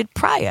Richard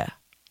Pryor."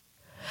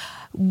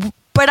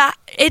 But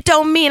it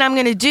don't mean I'm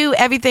going to do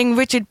everything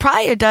Richard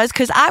Pryor does,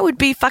 because I would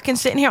be fucking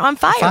sitting here on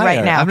fire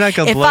right now. I'm not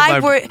going to blow I my...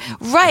 were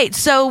right.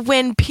 So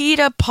when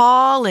Peter,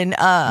 Paul, and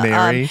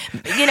Mary,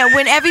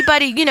 when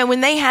everybody,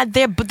 when they had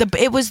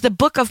it was the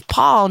book of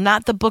Paul,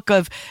 not the book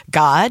of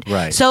God.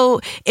 Right.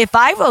 So if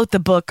I wrote the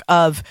book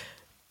of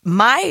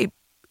my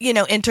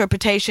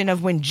interpretation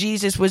of when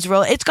Jesus was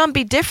real, it's going to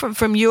be different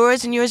from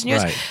yours and yours and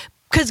yours. Right.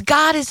 Because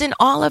God is in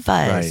all of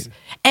us. Right.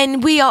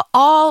 And we are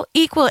all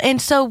equal.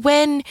 And so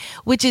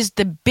which is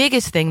the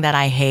biggest thing that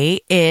I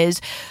hate, is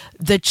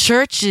the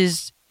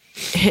church's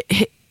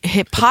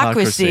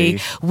hypocrisy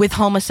with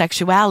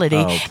homosexuality.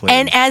 Oh, please.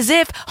 And as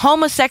if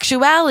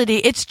homosexuality,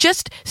 it's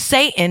just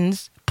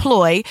Satan's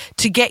ploy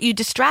to get you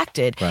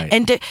distracted. Right.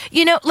 And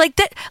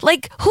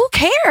who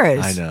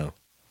cares? I know.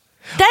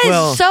 That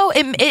is so.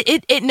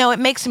 It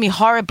makes me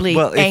horribly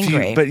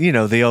angry. But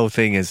the old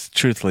thing is,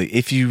 truthfully,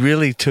 if you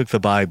really took the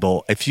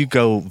Bible, if you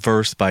go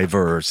verse by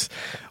verse,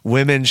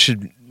 women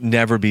should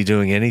never be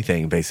doing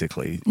anything.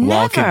 Basically,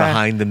 walking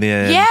behind the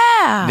men,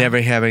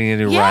 never having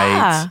any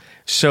rights.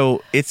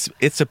 So it's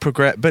a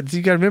progress, but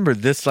you got to remember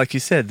this. Like you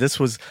said, this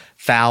was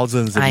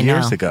thousands of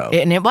years ago,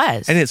 and it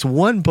was, and it's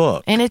one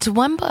book. I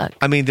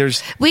mean, there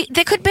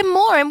could have been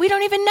more, and we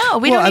don't even know.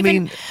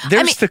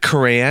 There's the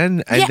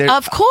Quran. And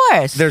of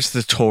course. There's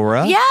the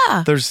Torah.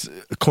 Yeah. There's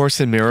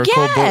Course in Miracle.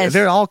 Yes.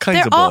 There are all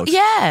kinds of books.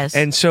 Yes.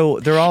 And so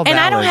they're all valid. And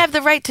I don't have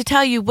the right to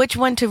tell you which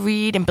one to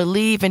read and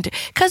believe, and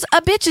because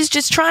a bitch is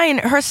just trying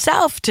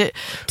herself to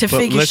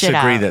figure shit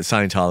out. Let's agree that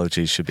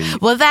Scientology should be.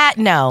 Well, that's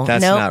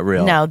not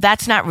real. No,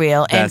 that's not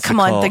real. And come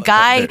on, the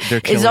guy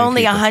is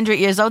only 100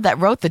 years old that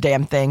wrote the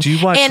damn thing. Do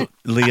you watch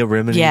Leah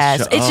Remini's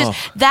Yes, show? it's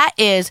just that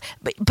is.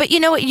 But you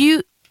know what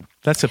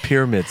That's a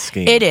pyramid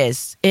scheme. It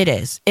is,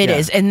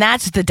 and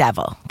that's the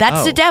devil.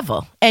 That's the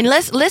devil. And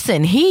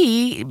listen,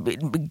 he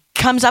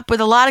comes up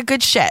with a lot of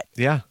good shit.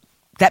 Yeah,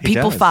 that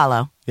people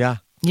follow. Yeah,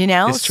 you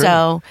know. It's true.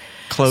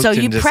 So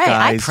you pray.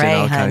 I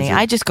pray, honey.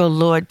 I just go,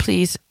 Lord,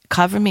 please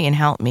cover me and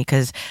help me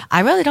because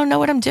I really don't know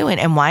what I'm doing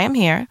and why I'm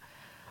here.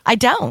 I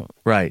don't.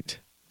 Right,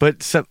 but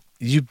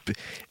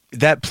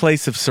that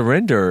place of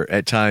surrender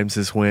at times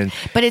is when.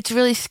 But it's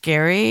really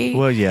scary.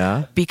 Well,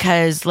 yeah,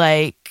 because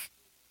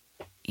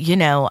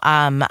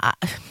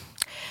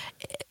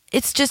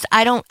it's just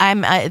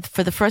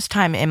for the first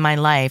time in my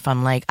life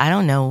I'm like I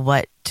don't know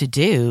what to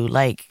do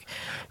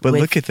but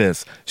look at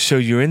this. So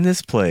you're in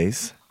this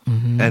place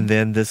and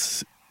then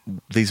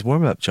these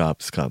warm-up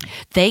jobs come.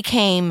 They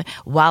came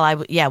while I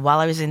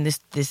was in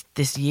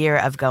this year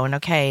of going,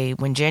 okay,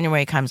 when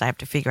January comes I have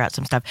to figure out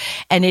some stuff,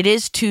 and it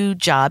is 2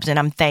 jobs and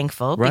I'm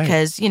thankful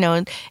because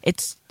it'll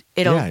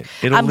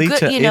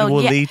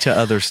lead to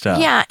other stuff.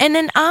 Yeah, and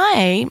then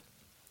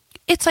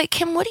it's like,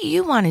 Kim, what do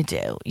you want to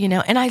do?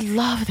 And I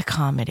love the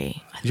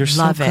comedy. You're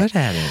so good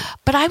at it.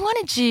 But I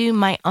want to do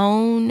my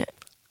own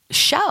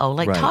show,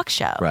 talk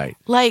show. Right.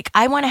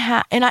 I want to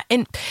have,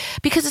 and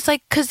because it's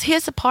because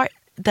here's the part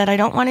that I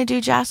don't want to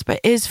do, Jasper,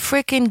 is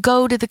freaking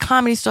go to the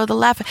Comedy Store, the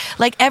laugh,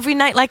 every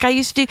night like I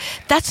used to do.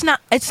 That's not,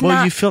 it's not.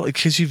 Well, you feel,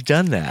 because you've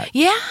done that.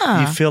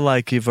 Yeah. You feel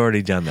like you've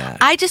already done that.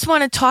 I just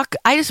want to talk,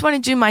 I just want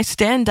to do my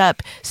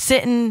stand-up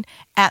sitting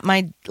at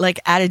my,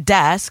 at a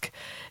desk.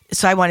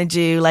 So I want to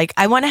do,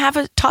 I want to have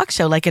a talk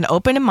show, an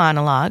open and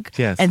monologue.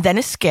 Yes. And then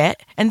a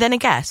skit, and then a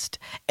guest,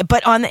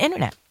 but on the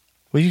internet.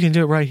 Well, you can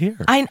do it right here.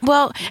 I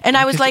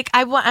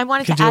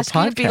wanted to ask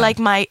you to be like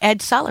my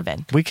Ed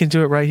Sullivan. We can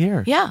do it right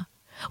here. Yeah.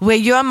 Where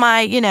you're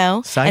my,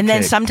 Sidekick. And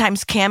then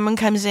sometimes Cameron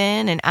comes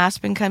in and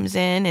Aspen comes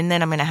in, and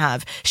then I'm going to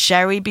have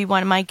Sherry be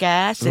one of my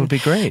guests. It would be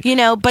great. But do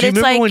you it's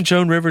remember when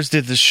Joan Rivers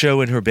did the show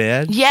in her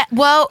bed? Yeah,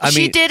 well,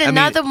 she did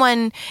another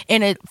one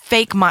in a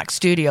fake mock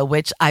studio,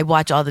 which I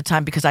watch all the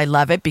time because I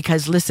love it.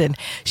 Because listen,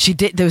 she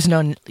did. There was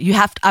no.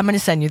 I'm going to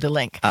send you the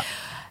link.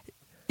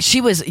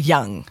 She was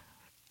young.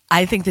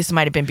 I think this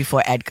might have been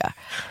before Edgar,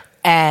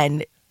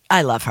 and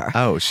I love her.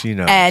 Oh, she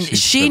knows, and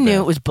she knew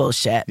it was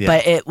bullshit,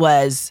 but it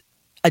was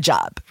a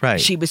job.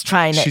 Right. She was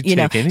trying to, She'd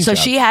take any so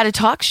job. she had a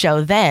talk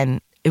show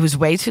then. It was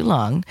way too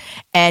long.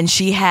 And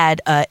she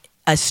had a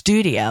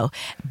studio,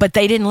 but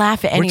they didn't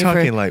laugh at any of her.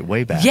 We're talking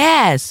way back.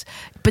 Yes.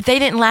 But they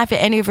didn't laugh at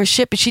any of her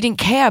shit, but she didn't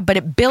care. But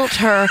it built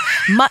her,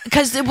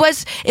 because it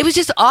was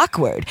just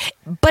awkward.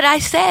 But I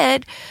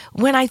said,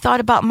 when I thought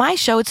about my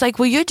show, it's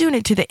well, you're doing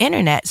it to the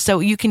internet, so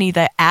you can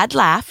either add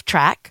laugh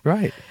track.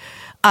 Right.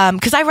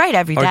 Because I write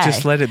every day. Or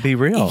just let it be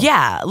real.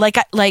 Yeah.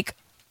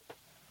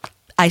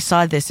 I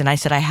saw this and I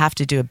said, I have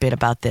to do a bit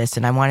about this,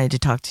 and I wanted to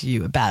talk to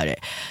you about it.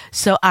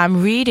 So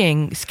I'm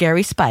reading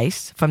Scary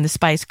Spice from the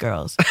Spice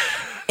Girls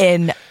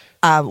in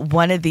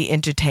one of the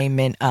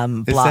entertainment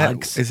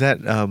blogs. Is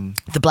that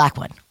the black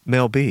one?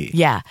 Mel B.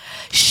 Yeah.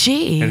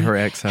 She and her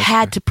ex-husband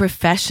had to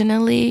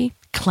professionally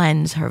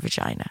cleanse her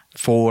vagina.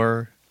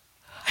 For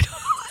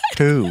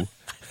who?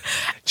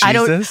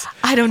 Jesus?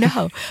 I don't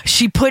know.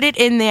 She put it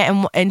in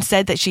there and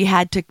said that she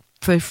had to.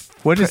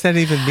 What does that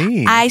even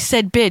mean? I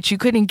said, bitch, you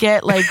couldn't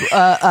get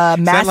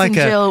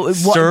Massengel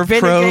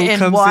vinegar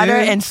and water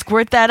and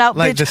squirt that out,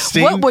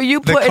 bitch. What were you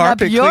putting up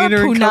your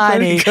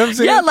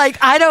punani? Yeah,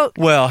 I don't.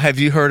 Well, have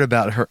you heard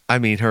about her? I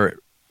mean, her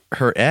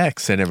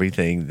ex and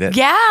everything that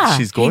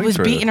she's going through. He was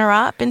beating her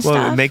up and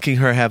stuff. Making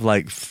her have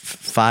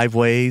 5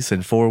 ways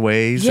and 4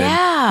 ways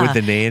and with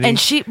the nanny.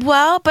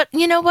 And but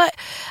you know what?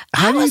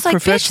 How do you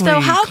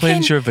professionally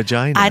cleanse your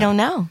vagina? I don't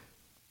know.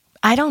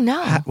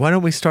 Why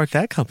don't we start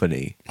that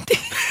company?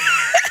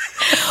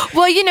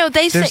 Well,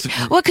 they say,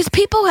 because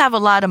people who have a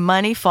lot of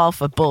money fall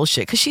for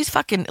bullshit. Because she's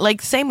fucking,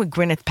 same with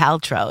Gwyneth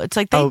Paltrow. It's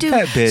they do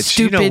that bitch.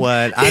 Stupid. You know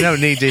what? I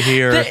don't need to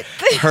hear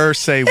her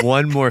say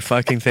one more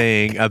fucking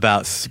thing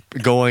about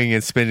going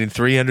and spending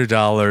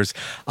 $300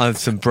 on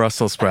some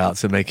Brussels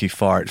sprouts that make you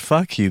fart.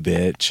 Fuck you,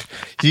 bitch.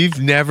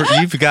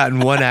 You've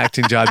gotten one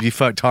acting job. You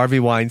fucked Harvey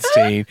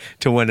Weinstein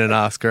to win an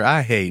Oscar.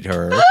 I hate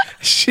her.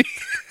 She's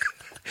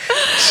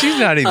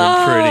not even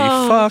pretty.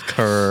 Fuck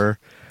her.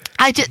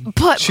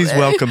 She's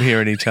welcome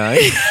here anytime.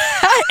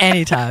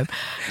 Anytime.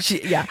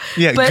 Yeah,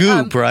 but,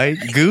 Goop, right?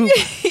 Goop.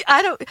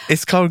 I don't.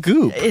 It's called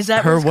Goop. Is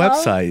that her what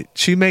it's website? Called?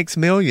 She makes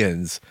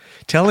millions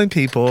telling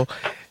people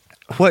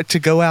what to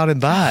go out and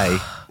buy.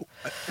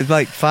 It's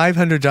like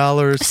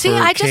 $500 See, for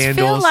I just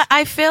candles.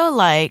 feel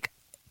like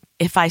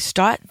if I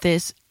start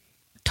this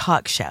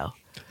talk show,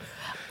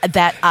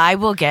 that I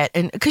will get,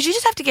 and because you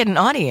just have to get an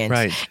audience,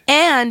 Right?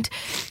 And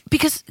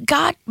because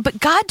God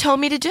told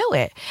me to do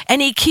it,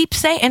 and He keeps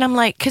saying, and I'm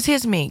like, because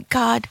here's me,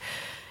 God.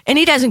 And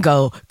He doesn't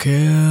go,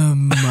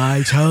 Kim,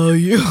 I tell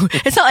you.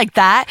 It's not like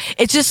that.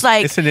 It's just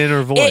like It's an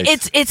inner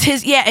voice. It's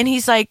His, yeah. And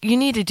He's like, you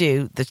need to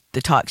do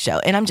the talk show.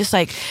 And I'm just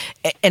like,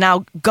 and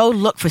I'll go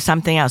look for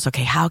something else.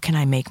 Okay, how can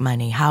I make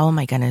money? How am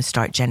I going to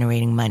start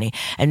generating money?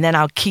 And then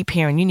I'll keep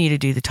hearing, you need to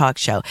do the talk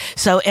show.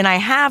 So, and I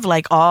have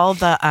like all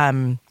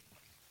the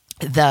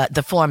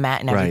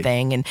format and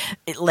everything, and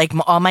like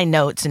all my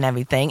notes and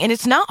everything, and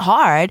it's not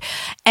hard.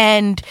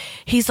 And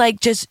He's like,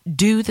 just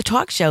do the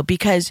talk show,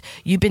 because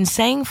you've been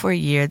saying for a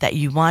year that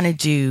you want to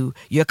do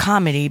your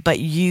comedy, but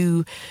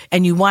you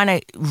want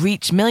to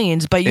reach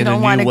millions, but you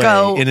don't want to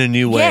go in a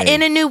new way. Yeah,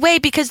 in a new way,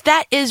 because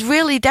that is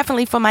really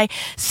definitely for my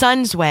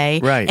son's way,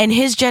 right, and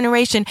his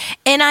generation.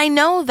 And I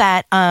know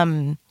that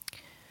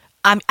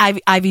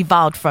I've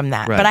evolved from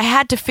that, but I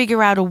had to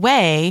figure out a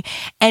way.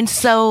 And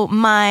so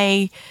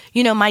my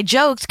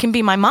jokes can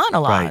be my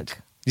monologue. Right.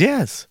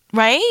 Yes.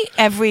 Right?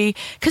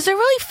 Because they're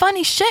really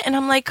funny shit. And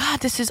I'm like,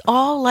 God, this is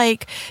all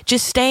like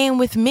just staying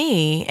with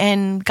me.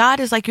 And God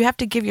is like, you have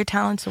to give your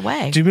talents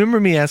away. Do you remember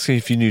me asking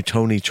if you knew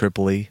Tony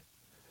Tripoli?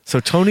 So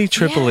Tony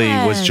Tripoli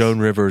was Joan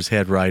Rivers'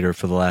 head writer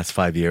for the last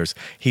 5 years.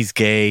 He's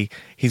gay.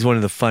 He's one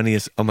of the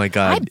funniest. Oh my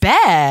God. I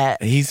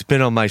bet. He's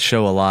been on my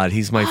show a lot.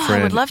 He's my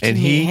friend. I would love to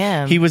meet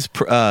him. He was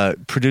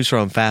producer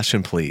on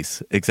Fashion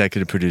Police,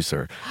 executive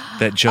producer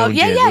that Joan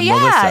did with yeah.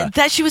 Melissa.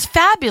 That she was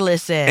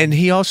fabulous in. And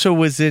he also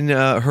was in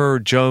her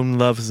Joan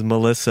Loves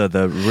Melissa,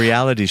 the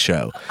reality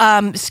show.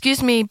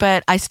 Excuse me,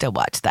 but I still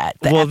watch that.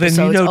 Well, then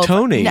you know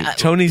Tony. No.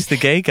 Tony's the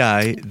gay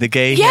guy. The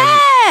gay.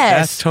 Yes.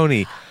 That's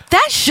Tony.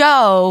 That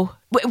show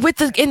with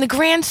the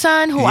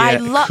grandson who I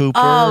love. Cooper.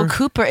 Oh,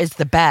 Cooper is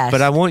the best.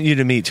 But I want you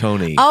to meet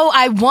Tony. Oh,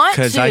 I want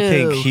to. Because I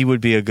think he would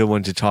be a good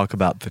one to talk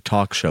about the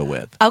talk show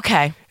with.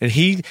 Okay. And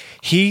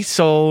he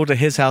sold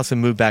his house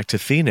and moved back to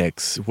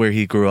Phoenix, where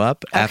he grew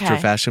up after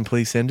Fashion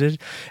Police ended.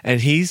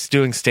 And he's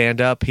doing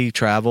stand-up. He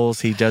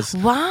travels. He does.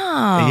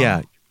 Wow.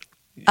 Yeah.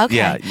 Okay.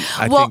 Yeah,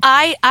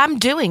 I'm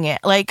doing it.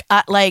 Like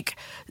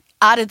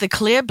out of the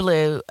clear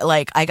blue,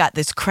 like I got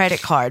this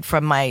credit card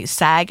from my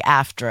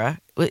SAG-AFTRA.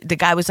 The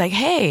guy was like,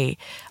 hey,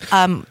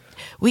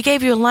 we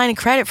gave you a line of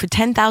credit for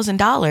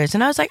 $10,000.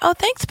 And I was like, oh,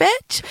 thanks,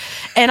 bitch.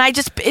 And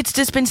it's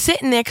just been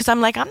sitting there because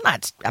I'm like, I'm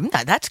not,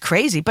 that's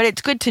crazy. But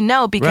it's good to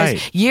know, because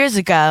years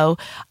ago,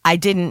 I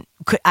didn't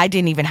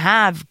even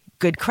have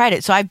good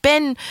credit. So I've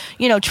been,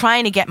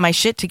 trying to get my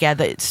shit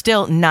together. It's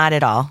still not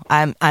at all.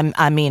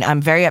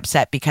 I'm very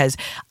upset because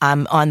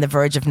I'm on the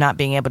verge of not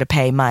being able to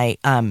pay my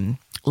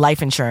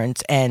life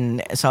insurance.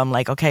 And so I'm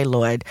like, okay,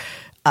 Lord,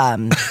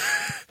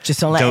 just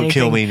don't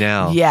kill me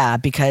now. Yeah,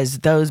 because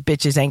those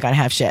bitches ain't gonna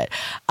have shit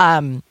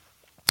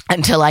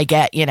until I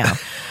get,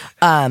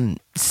 But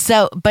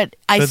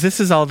this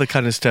is all the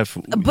kind of stuff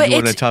you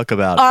want to talk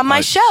about on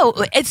my show.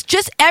 It's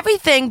just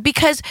everything,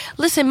 because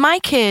listen, my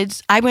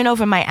kids, I went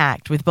over my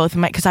act with both of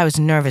my, because I was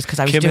nervous because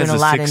I was doing a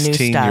lot of new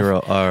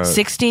stuff.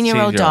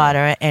 16-year-old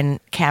daughter, and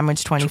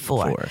Cameron's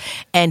 24.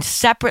 And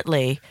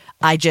separately,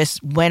 I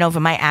just went over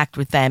my act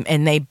with them,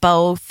 and they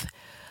both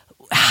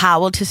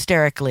howled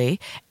hysterically,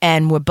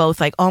 and we're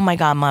both like, oh my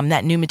God, Mom,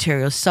 that new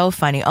material is so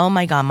funny. Oh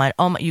my God,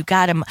 Mom, you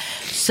got him.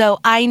 So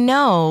I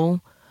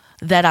know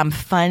that I'm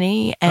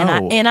funny,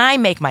 and I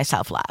make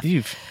myself laugh.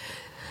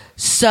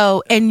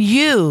 So, and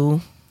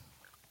you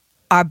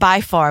are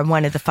by far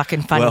one of the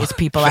fucking funniest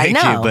people I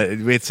know. Thank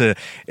you, but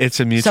it's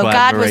a mutual admiration. So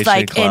God was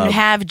like, club. and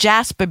have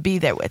Jasper be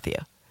there with you.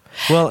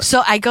 Well,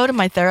 so I go to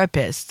my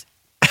therapist,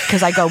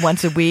 because I go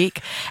once a week,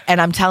 and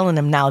I'm telling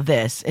him now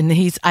this, and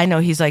I know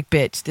he's like,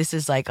 bitch, this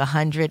is like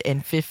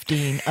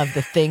 115 of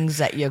the things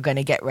that you're going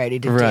to get ready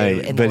to do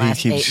in the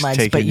last 8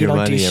 months, but you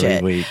don't do shit.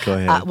 Every week. Go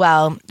ahead.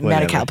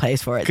 Medi-Cal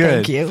pays for it. Good.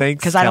 Thank you.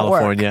 Thanks, because I don't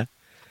work. California.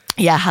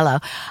 Yeah, hello.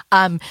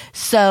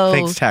 So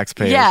thanks,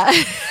 taxpayers. Yeah.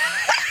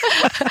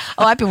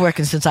 I've been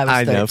working since I was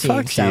 13. I know.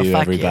 Fuck you,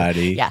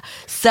 everybody. You. Yeah.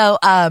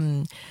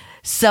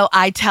 So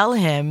I tell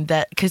him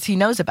that, because he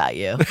knows about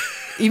you,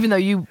 even though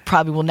you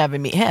probably will never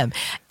meet him.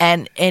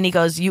 And he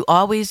goes,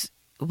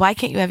 why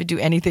can't you ever do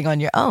anything on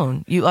your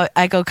own?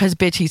 I go, because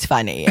bitch, he's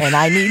funny, and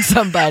I need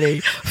somebody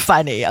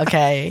funny,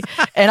 okay?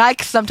 And I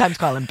sometimes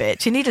call him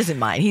bitch, and he doesn't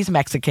mind. He's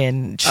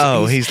Mexican.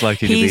 He's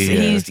lucky to be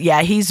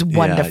here. He's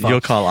wonderful.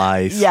 You'll call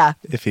Ice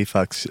if he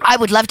fucks. I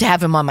would love to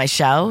have him on my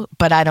show,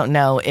 but I don't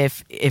know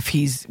if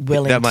he's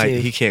willing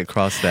to. He can't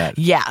cross that.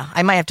 Yeah,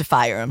 I might have to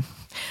fire him.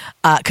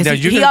 Because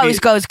he always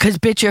goes, because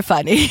bitch, you're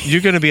funny. You're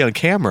going to be on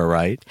camera,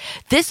 right?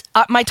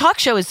 My talk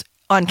show is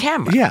on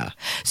camera. Yeah.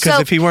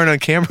 Because if he weren't on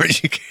camera,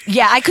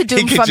 I could do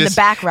him from the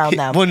background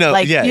now. Well, no,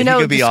 he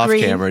could be off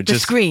camera. The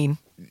screen.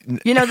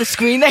 You know the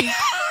screen?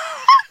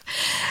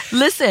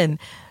 Listen,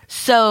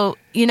 so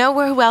you know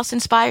who else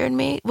inspired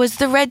me? Was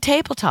the Red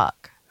Table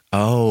Talk.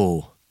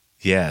 Oh,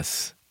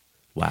 yes.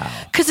 Wow.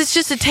 Because it's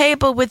just a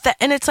table with the,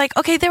 and it's like,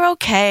 okay, they're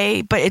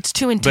okay, but it's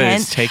too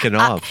intense. But it's taken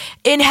off.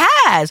 It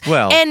has.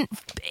 Well. And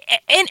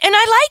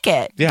I like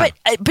it. Yeah.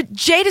 But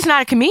Jade is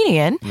not a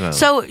comedian. No.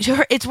 So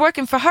it's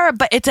working for her,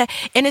 but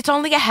it's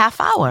only a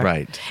half hour.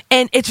 Right.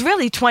 And it's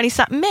really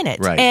 20-something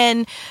minutes. Right.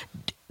 And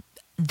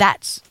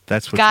that's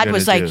what God you're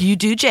was gonna like, do. you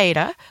do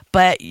Jada,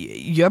 but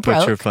you're broke.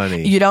 But you're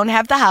funny. You don't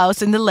have the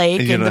house and the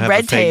lake And you and don't the have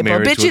red the fake table.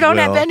 marriage Bitch, you with don't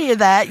have Will. any of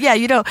that. Yeah,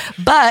 you don't.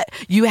 But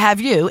you have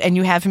you and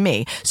you have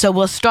me. So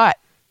we'll start,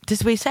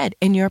 this is what he said,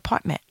 in your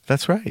apartment.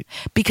 That's right.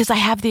 Because I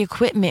have the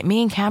equipment.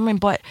 Me and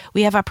Cameron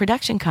we have our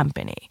production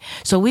company.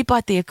 So we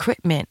bought the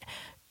equipment.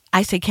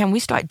 I said, can we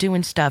start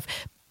doing stuff?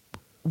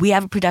 We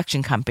have a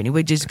production company.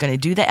 We're just going to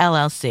do the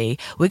LLC.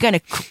 We're going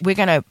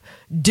to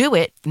do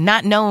it,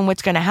 not knowing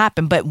what's going to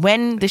happen. But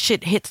when the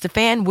shit hits the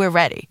fan, we're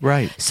ready.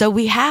 Right. So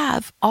we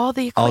have all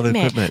the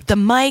equipment. The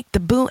mic, the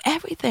boom,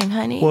 everything,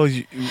 honey. Well,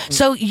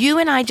 so you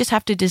and I just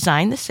have to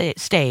design the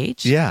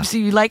stage. Yeah. So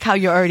you like how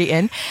you're already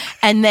in.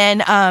 And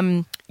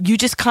then you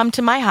just come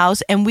to my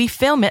house and we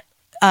film it.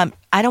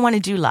 I don't want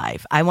to do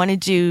live. I want to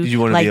do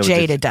like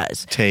Jada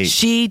does. Tape.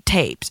 She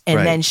tapes and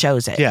then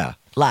shows it. Yeah.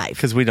 Live.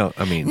 Because we don't,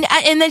 I mean.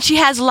 And then she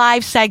has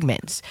live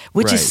segments,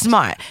 which is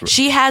smart.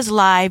 She has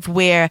live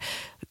where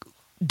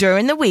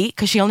during the week,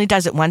 because she only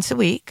does it once a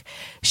week,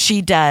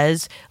 she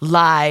does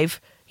live,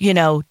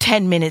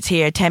 10 minutes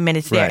here, 10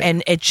 minutes there. Right.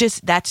 And it's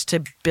just, that's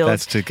to build.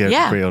 That's to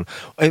get real.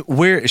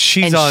 Where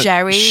she's And on,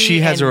 Sherry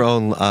she has her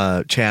own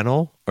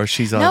channel, or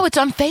she's on. No, it's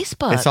on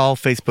Facebook. It's all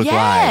Facebook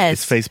Live.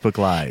 It's Facebook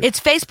Live. It's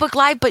Facebook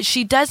Live, but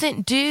she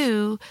doesn't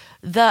do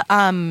the,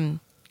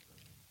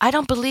 I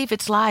don't believe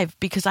it's live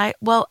because I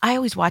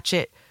always watch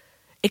it.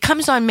 It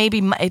comes on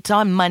it's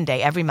on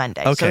Monday, every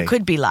Monday. Okay. So it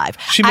could be live.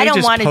 She may I don't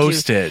just want to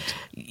post it.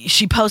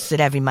 She posts it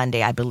every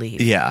Monday, I believe.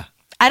 Yeah.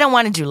 I don't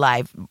want to do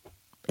live.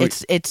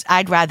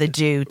 I'd rather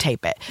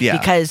tape it. Yeah.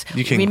 Because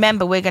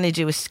remember, we're going to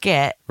do a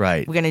skit.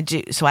 Right. We're going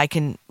to do, so I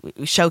can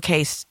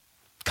showcase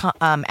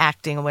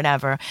acting or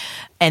whatever.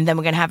 And then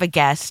we're going to have a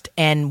guest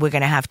and we're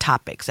going to have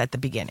topics at the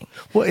beginning.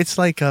 Well, it's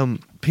like,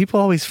 people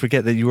always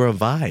forget that you were a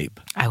Vibe.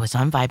 I was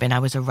on Vibe and I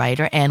was a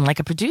writer and like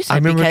a producer. I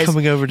remember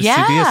coming over to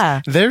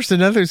CBS. There's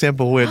another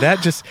example where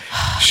that just...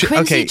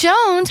 Quincy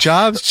Jones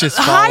jobs just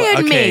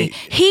hired me.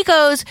 He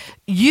goes,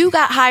 you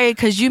got hired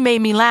because you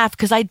made me laugh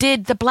because I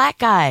did the black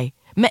guy.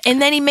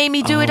 And then he made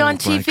me do it on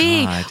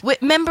TV.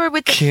 Remember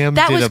with Kim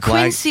that did was a black,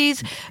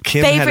 Quincy's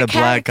Kim favorite had a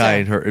black character. guy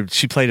in her.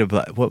 She played a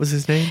black. What was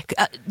his name?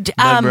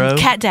 Monroe?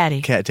 Cat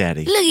Daddy. Cat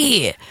Daddy. Look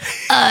here.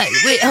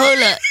 Wait,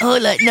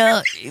 hold up.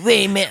 No,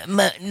 wait a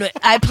minute.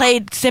 I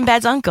played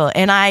Sinbad's uncle,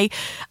 and I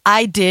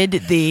did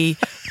the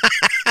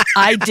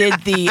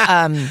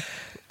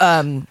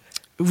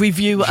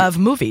review of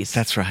movies.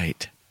 That's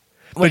right.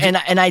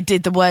 And I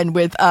did the one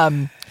with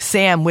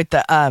Sam with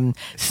the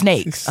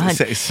snakes.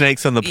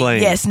 Snakes on the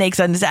plane. Yeah,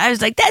 snakes on the. I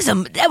was like,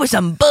 that was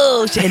some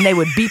bullshit, and they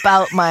would beep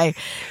out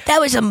that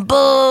was some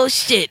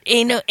bullshit.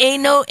 Ain't no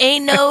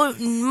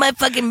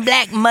motherfucking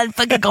black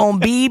motherfucker gonna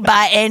be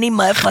by any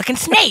motherfucking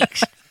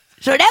snakes.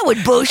 So that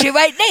was bullshit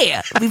right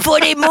there. Before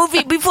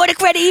the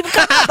credit even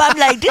come up, I'm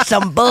like, this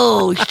some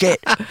bullshit.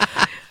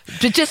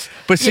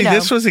 But see,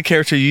 this was a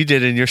character you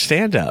did in your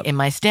stand-up. In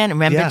my stand-up.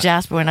 Remember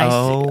Jasper when I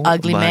said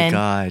Ugly Man? Oh,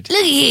 my God.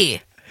 Look here.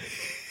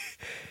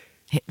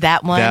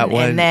 That one.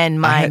 And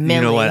then Millie.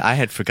 You know what? I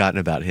had forgotten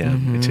about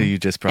him until you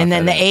just brought and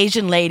then that the up.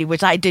 Asian lady,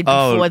 which I did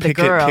before the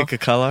girl. Pick a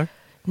color?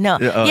 No.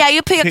 Yeah,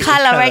 you pick a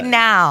color right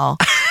now.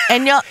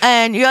 And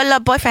your little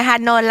boyfriend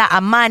had no lot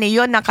of money.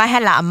 You're not going to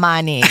have a lot of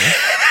money.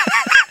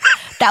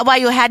 That's why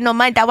you had no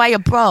money. That's why you're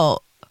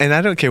broke. And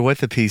I don't care what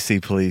the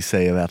PC police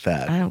say about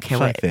that. I don't care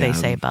what they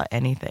say about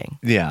anything.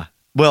 Yeah.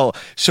 Well,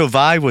 so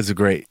Vibe was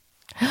great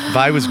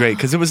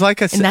because it was like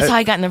and that's how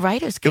I got in the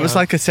Writers Guild. It was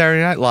like a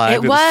Saturday Night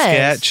Live. It was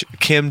sketch.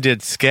 Kim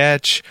did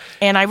sketch.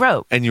 And I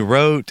wrote. And you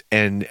wrote.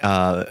 And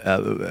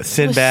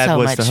Sinbad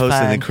was the host. Fun.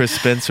 And then Chris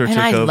Spencer took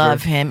over. And I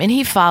love him. And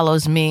he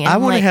follows me. And I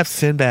want to have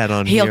Sinbad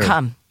on here. He'll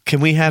come.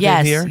 Can we have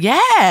him here?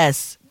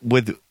 Yes.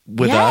 With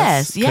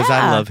us? Because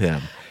I love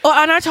him. Or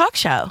on our talk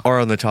show. Or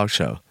on the talk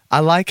show. I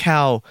like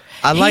how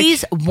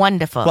he's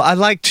wonderful. Well, I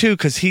like too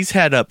because he's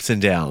had ups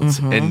and downs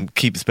and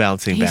keeps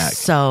bouncing back. He's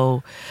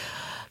so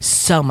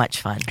much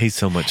fun. He's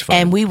so much fun.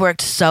 And we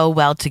worked so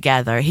well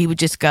together. He would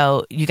just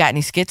go, you got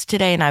any skits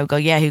today? And I would go,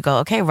 yeah. He'd go,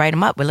 okay, write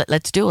them up.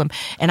 Let's do them.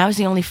 And I was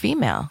the only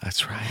female.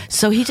 That's right.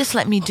 So he just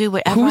let me do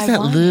whatever I wanted. Who's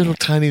that little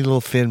tiny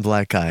little thin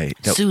black guy?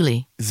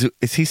 Sully.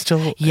 Is he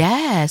still?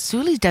 Yeah,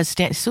 Sully does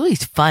stand.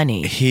 Sully's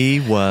funny. He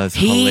was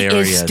hilarious. He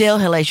is still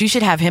hilarious. You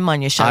should have him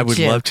on your show. I would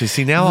too. love to.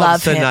 See, now all of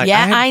a sudden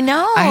I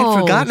know. I had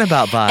forgotten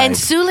about Vibe. And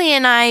Sully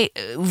and I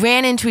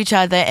ran into each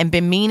other and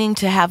been meaning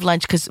to have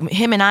lunch because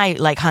him and I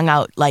like hung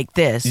out like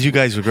this. You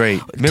guys were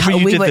great. Remember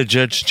you did the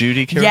Judge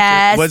Judy character?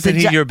 Yes. Wasn't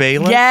he your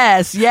bailiff?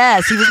 Yes.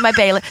 He was my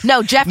bailiff.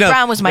 No, Jeff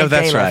Brown was my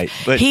bailiff. That's right.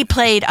 But he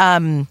played,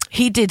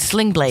 he did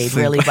Sling Blade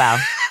really well.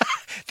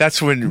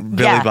 That's when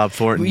Billy Yeah. Bob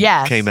Thornton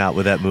Yes. came out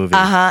with that movie.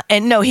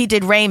 And no, he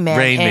did Rain Man.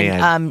 Rain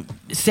and,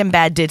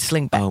 Sinbad did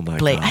Sling Oh, my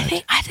Blade.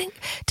 God. I think.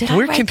 Did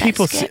Where I write can that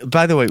people see? skit?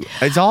 By the way,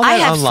 is all I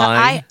that have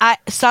online?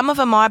 some of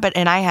them are,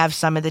 and I have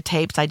some of the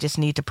tapes. I just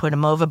need to put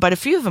them over. But a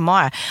few of them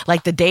are,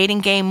 like the dating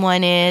game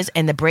one is,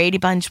 and the Brady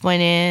Bunch one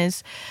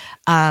is.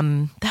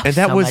 That was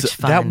so much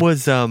fun. That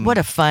was what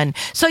a fun.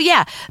 So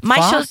yeah, my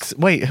Fox? shows.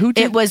 Wait, who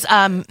did? It was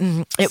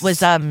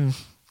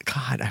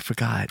God, I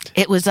forgot.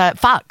 It was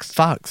Fox.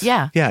 Fox.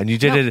 Yeah. Yeah, and you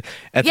did it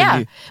at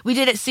the we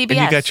did it at CBS.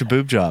 and you got your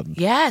boob job.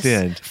 Yes.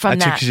 Then From I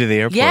that. took you to the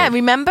airport. Yeah,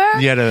 remember?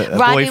 You had a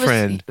Rodney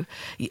boyfriend.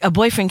 A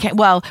boyfriend came.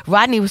 Well,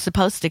 Rodney was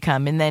supposed to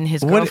come, and then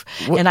his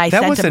girlfriend. And I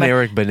that sent wasn't him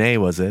Eric Benet,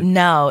 was it?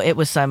 No, it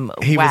was some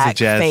He was a whack,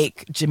 jazz-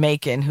 fake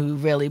Jamaican who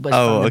really was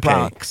Oh, from the okay.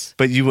 Bronx.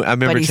 But I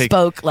remember But he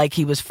spoke like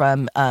he was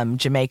from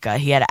Jamaica.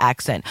 He had an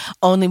accent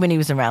only when he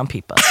was around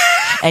people.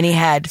 And he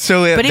had,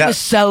 but he was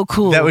so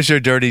cool. That was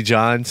your Dirty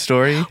John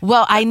story?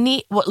 Well,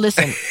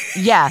 listen,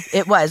 yeah,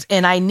 it was,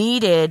 and I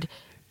needed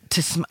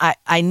to.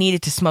 I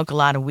needed to smoke a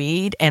lot of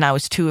weed, and I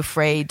was too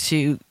afraid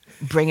to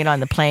bring it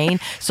on the plane,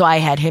 so I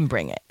had him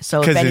bring it.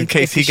 So Because in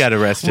case he got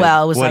arrested,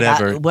 well, it was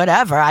whatever. like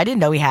whatever. I didn't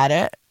know he had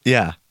it.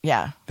 Yeah,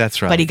 Yeah,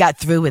 that's right. But he got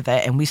through with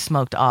it, and we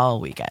smoked all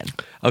weekend.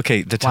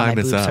 Okay, the while my time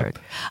is boobs up. hurt.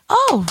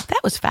 Oh,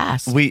 that was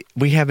fast. We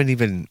haven't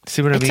even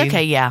see what I It's mean.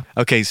 okay, yeah.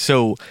 Okay,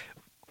 so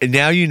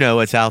now you know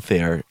it's out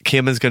there.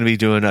 Kim is going to be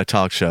doing a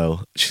talk show.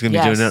 She's going to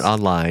be Yes. doing it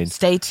online.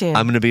 Stay tuned.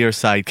 I'm going to be her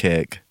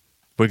sidekick.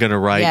 We're going to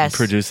write and Yes.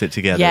 produce it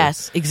together.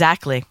 Yes,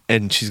 exactly.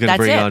 And she's going to That's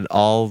bring it. on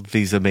all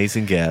these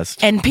amazing guests.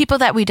 And people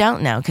that we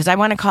don't know, because I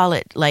want to call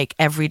it like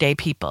everyday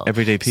people.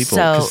 Everyday people.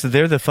 So Because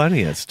they're the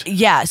funniest.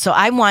 yeah, so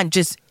I want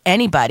just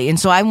anybody. And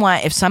so I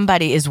want, if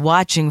somebody is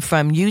watching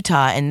from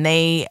Utah and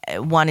they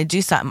want to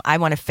do something, I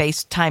want to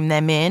FaceTime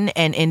them in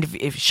and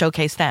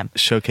showcase them.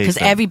 Showcase Because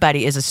them.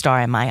 everybody is a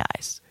star in my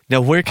eyes. Now,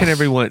 where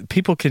can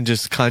people can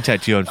just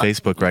contact you on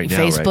Facebook right now,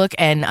 right? Facebook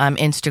and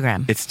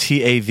Instagram. It's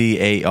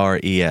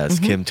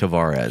Tavares, Kim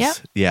Tavares. Yep.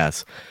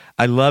 Yes.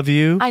 I love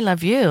you. I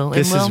love you. And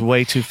This is we'll-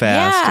 way too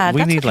fast. Yeah, we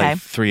that's need okay. like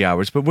 3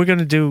 hours, but we're going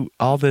to do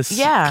all this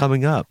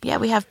coming up. Yeah,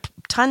 we have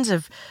tons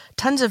of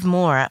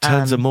more.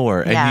 Tons of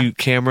more. yeah. And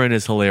Cameron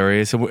is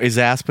hilarious. Is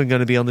Aspen going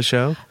to be on the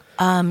show?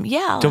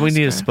 Yeah. I'll Don't we ask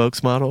need a her.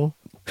 spokesmodel?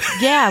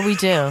 Yeah, we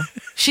do.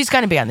 She's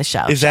going to be on the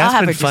show. Is I'll have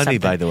Aspen her do funny, something.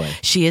 by the way?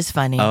 She is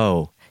funny.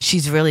 Oh,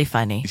 She's really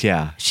funny.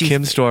 yeah. She's-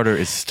 Kim's daughter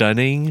is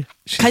stunning.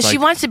 Because she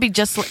like- wants to be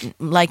just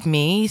like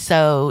me.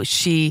 So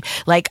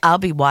I'll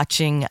be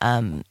watching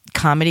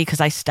comedy because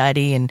I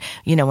study, and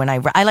when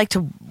I like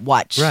to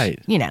watch, Right.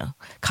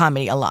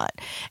 comedy a lot.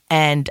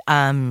 And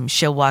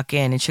she'll walk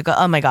in and she'll go,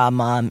 "Oh my God,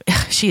 Mom,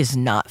 she is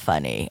not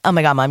funny. Oh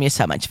my God, Mom, you're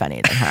so much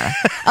funnier than her.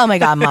 Oh my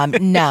God, Mom,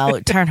 no,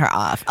 turn her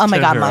off. Oh my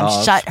Turn God, her Mom,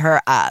 off. shut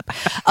her up.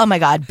 Oh my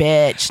God,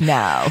 bitch,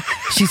 no."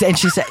 She said,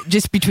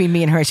 just between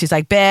me and her, she's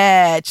like,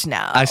 "Bitch,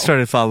 no." I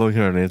started following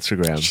her on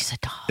Instagram. She's a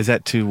dog. Is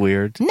that too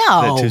weird? No. Is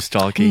that too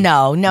stalky?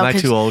 No. Am I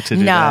 'cause- too old to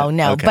do no, that?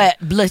 No, Okay. But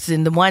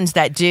listen, the ones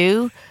that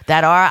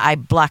are, I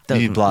block them.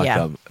 You block yeah.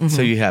 them.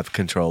 So you have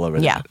control over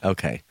Yeah. that.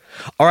 Okay.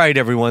 All right,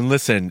 everyone.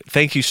 Listen,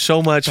 thank you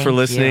so much for Thank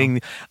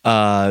listening.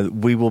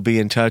 We will be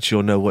in touch.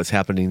 You'll know what's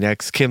happening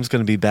next. Kim's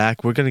going to be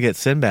back. We're going to get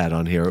Sinbad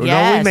on here. No, we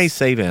Yes. may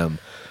save him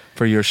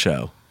for your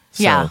show.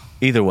 So, Yeah.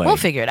 either way. We'll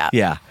figure it out.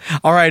 Yeah.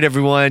 All right,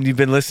 everyone. You've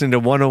been listening to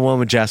 101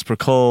 with Jasper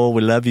Cole.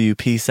 We love you.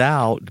 Peace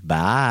out.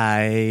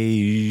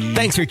 Bye.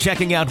 Thanks for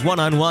checking out One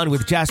on One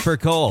with Jasper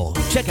Cole.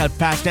 Check out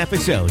past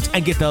episodes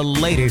and get the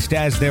latest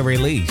as they're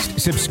released.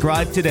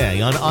 Subscribe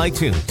today on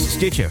iTunes,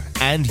 Stitcher,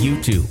 and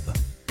YouTube.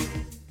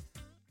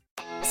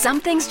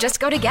 Some things just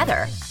go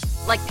together,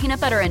 like peanut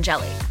butter and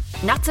jelly,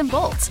 nuts and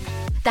bolts.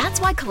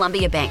 That's why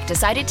Columbia Bank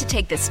decided to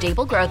take the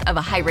stable growth of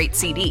a high-rate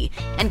CD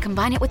and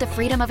combine it with the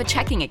freedom of a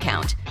checking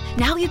account.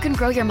 Now you can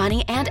grow your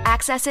money and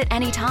access it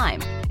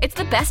anytime. It's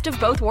the best of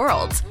both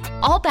worlds,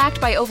 all backed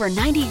by over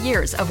 90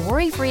 years of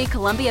worry-free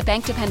Columbia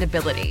Bank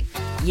dependability.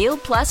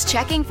 Yield plus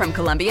checking from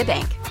Columbia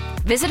Bank.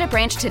 Visit a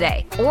branch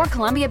today or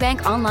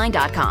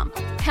ColumbiaBankOnline.com.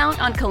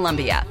 Count on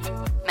Columbia.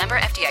 Member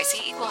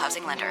FDIC, Equal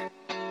Housing Lender.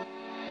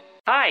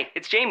 Hi,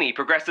 it's Jamie,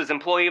 Progressive's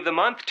Employee of the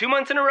Month, 2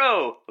 months in a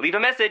row. Leave a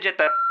message at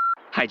the...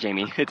 Hi,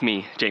 Jamie. It's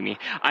me, Jamie.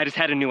 I just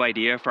had a new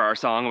idea for our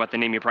song about the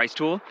Name Your Price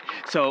tool.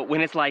 So when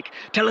it's like,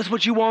 tell us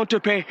what you want to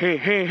pay, hey,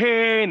 hey,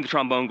 hey, and the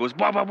trombone goes,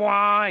 blah, blah,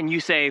 blah, and you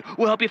say,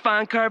 we'll help you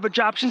find coverage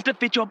options to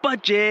fit your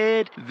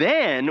budget.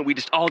 Then we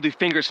just all do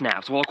finger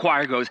snaps while a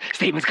choir goes,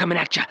 savings coming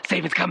at ya,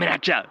 savings coming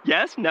at ya.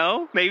 Yes?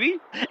 No? Maybe?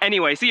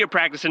 Anyway, see your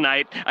practice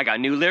tonight. I got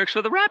new lyrics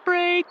for the rap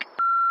break.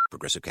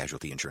 Progressive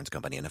Casualty Insurance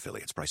Company and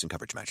Affiliates. Price and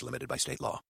coverage match limited by state law.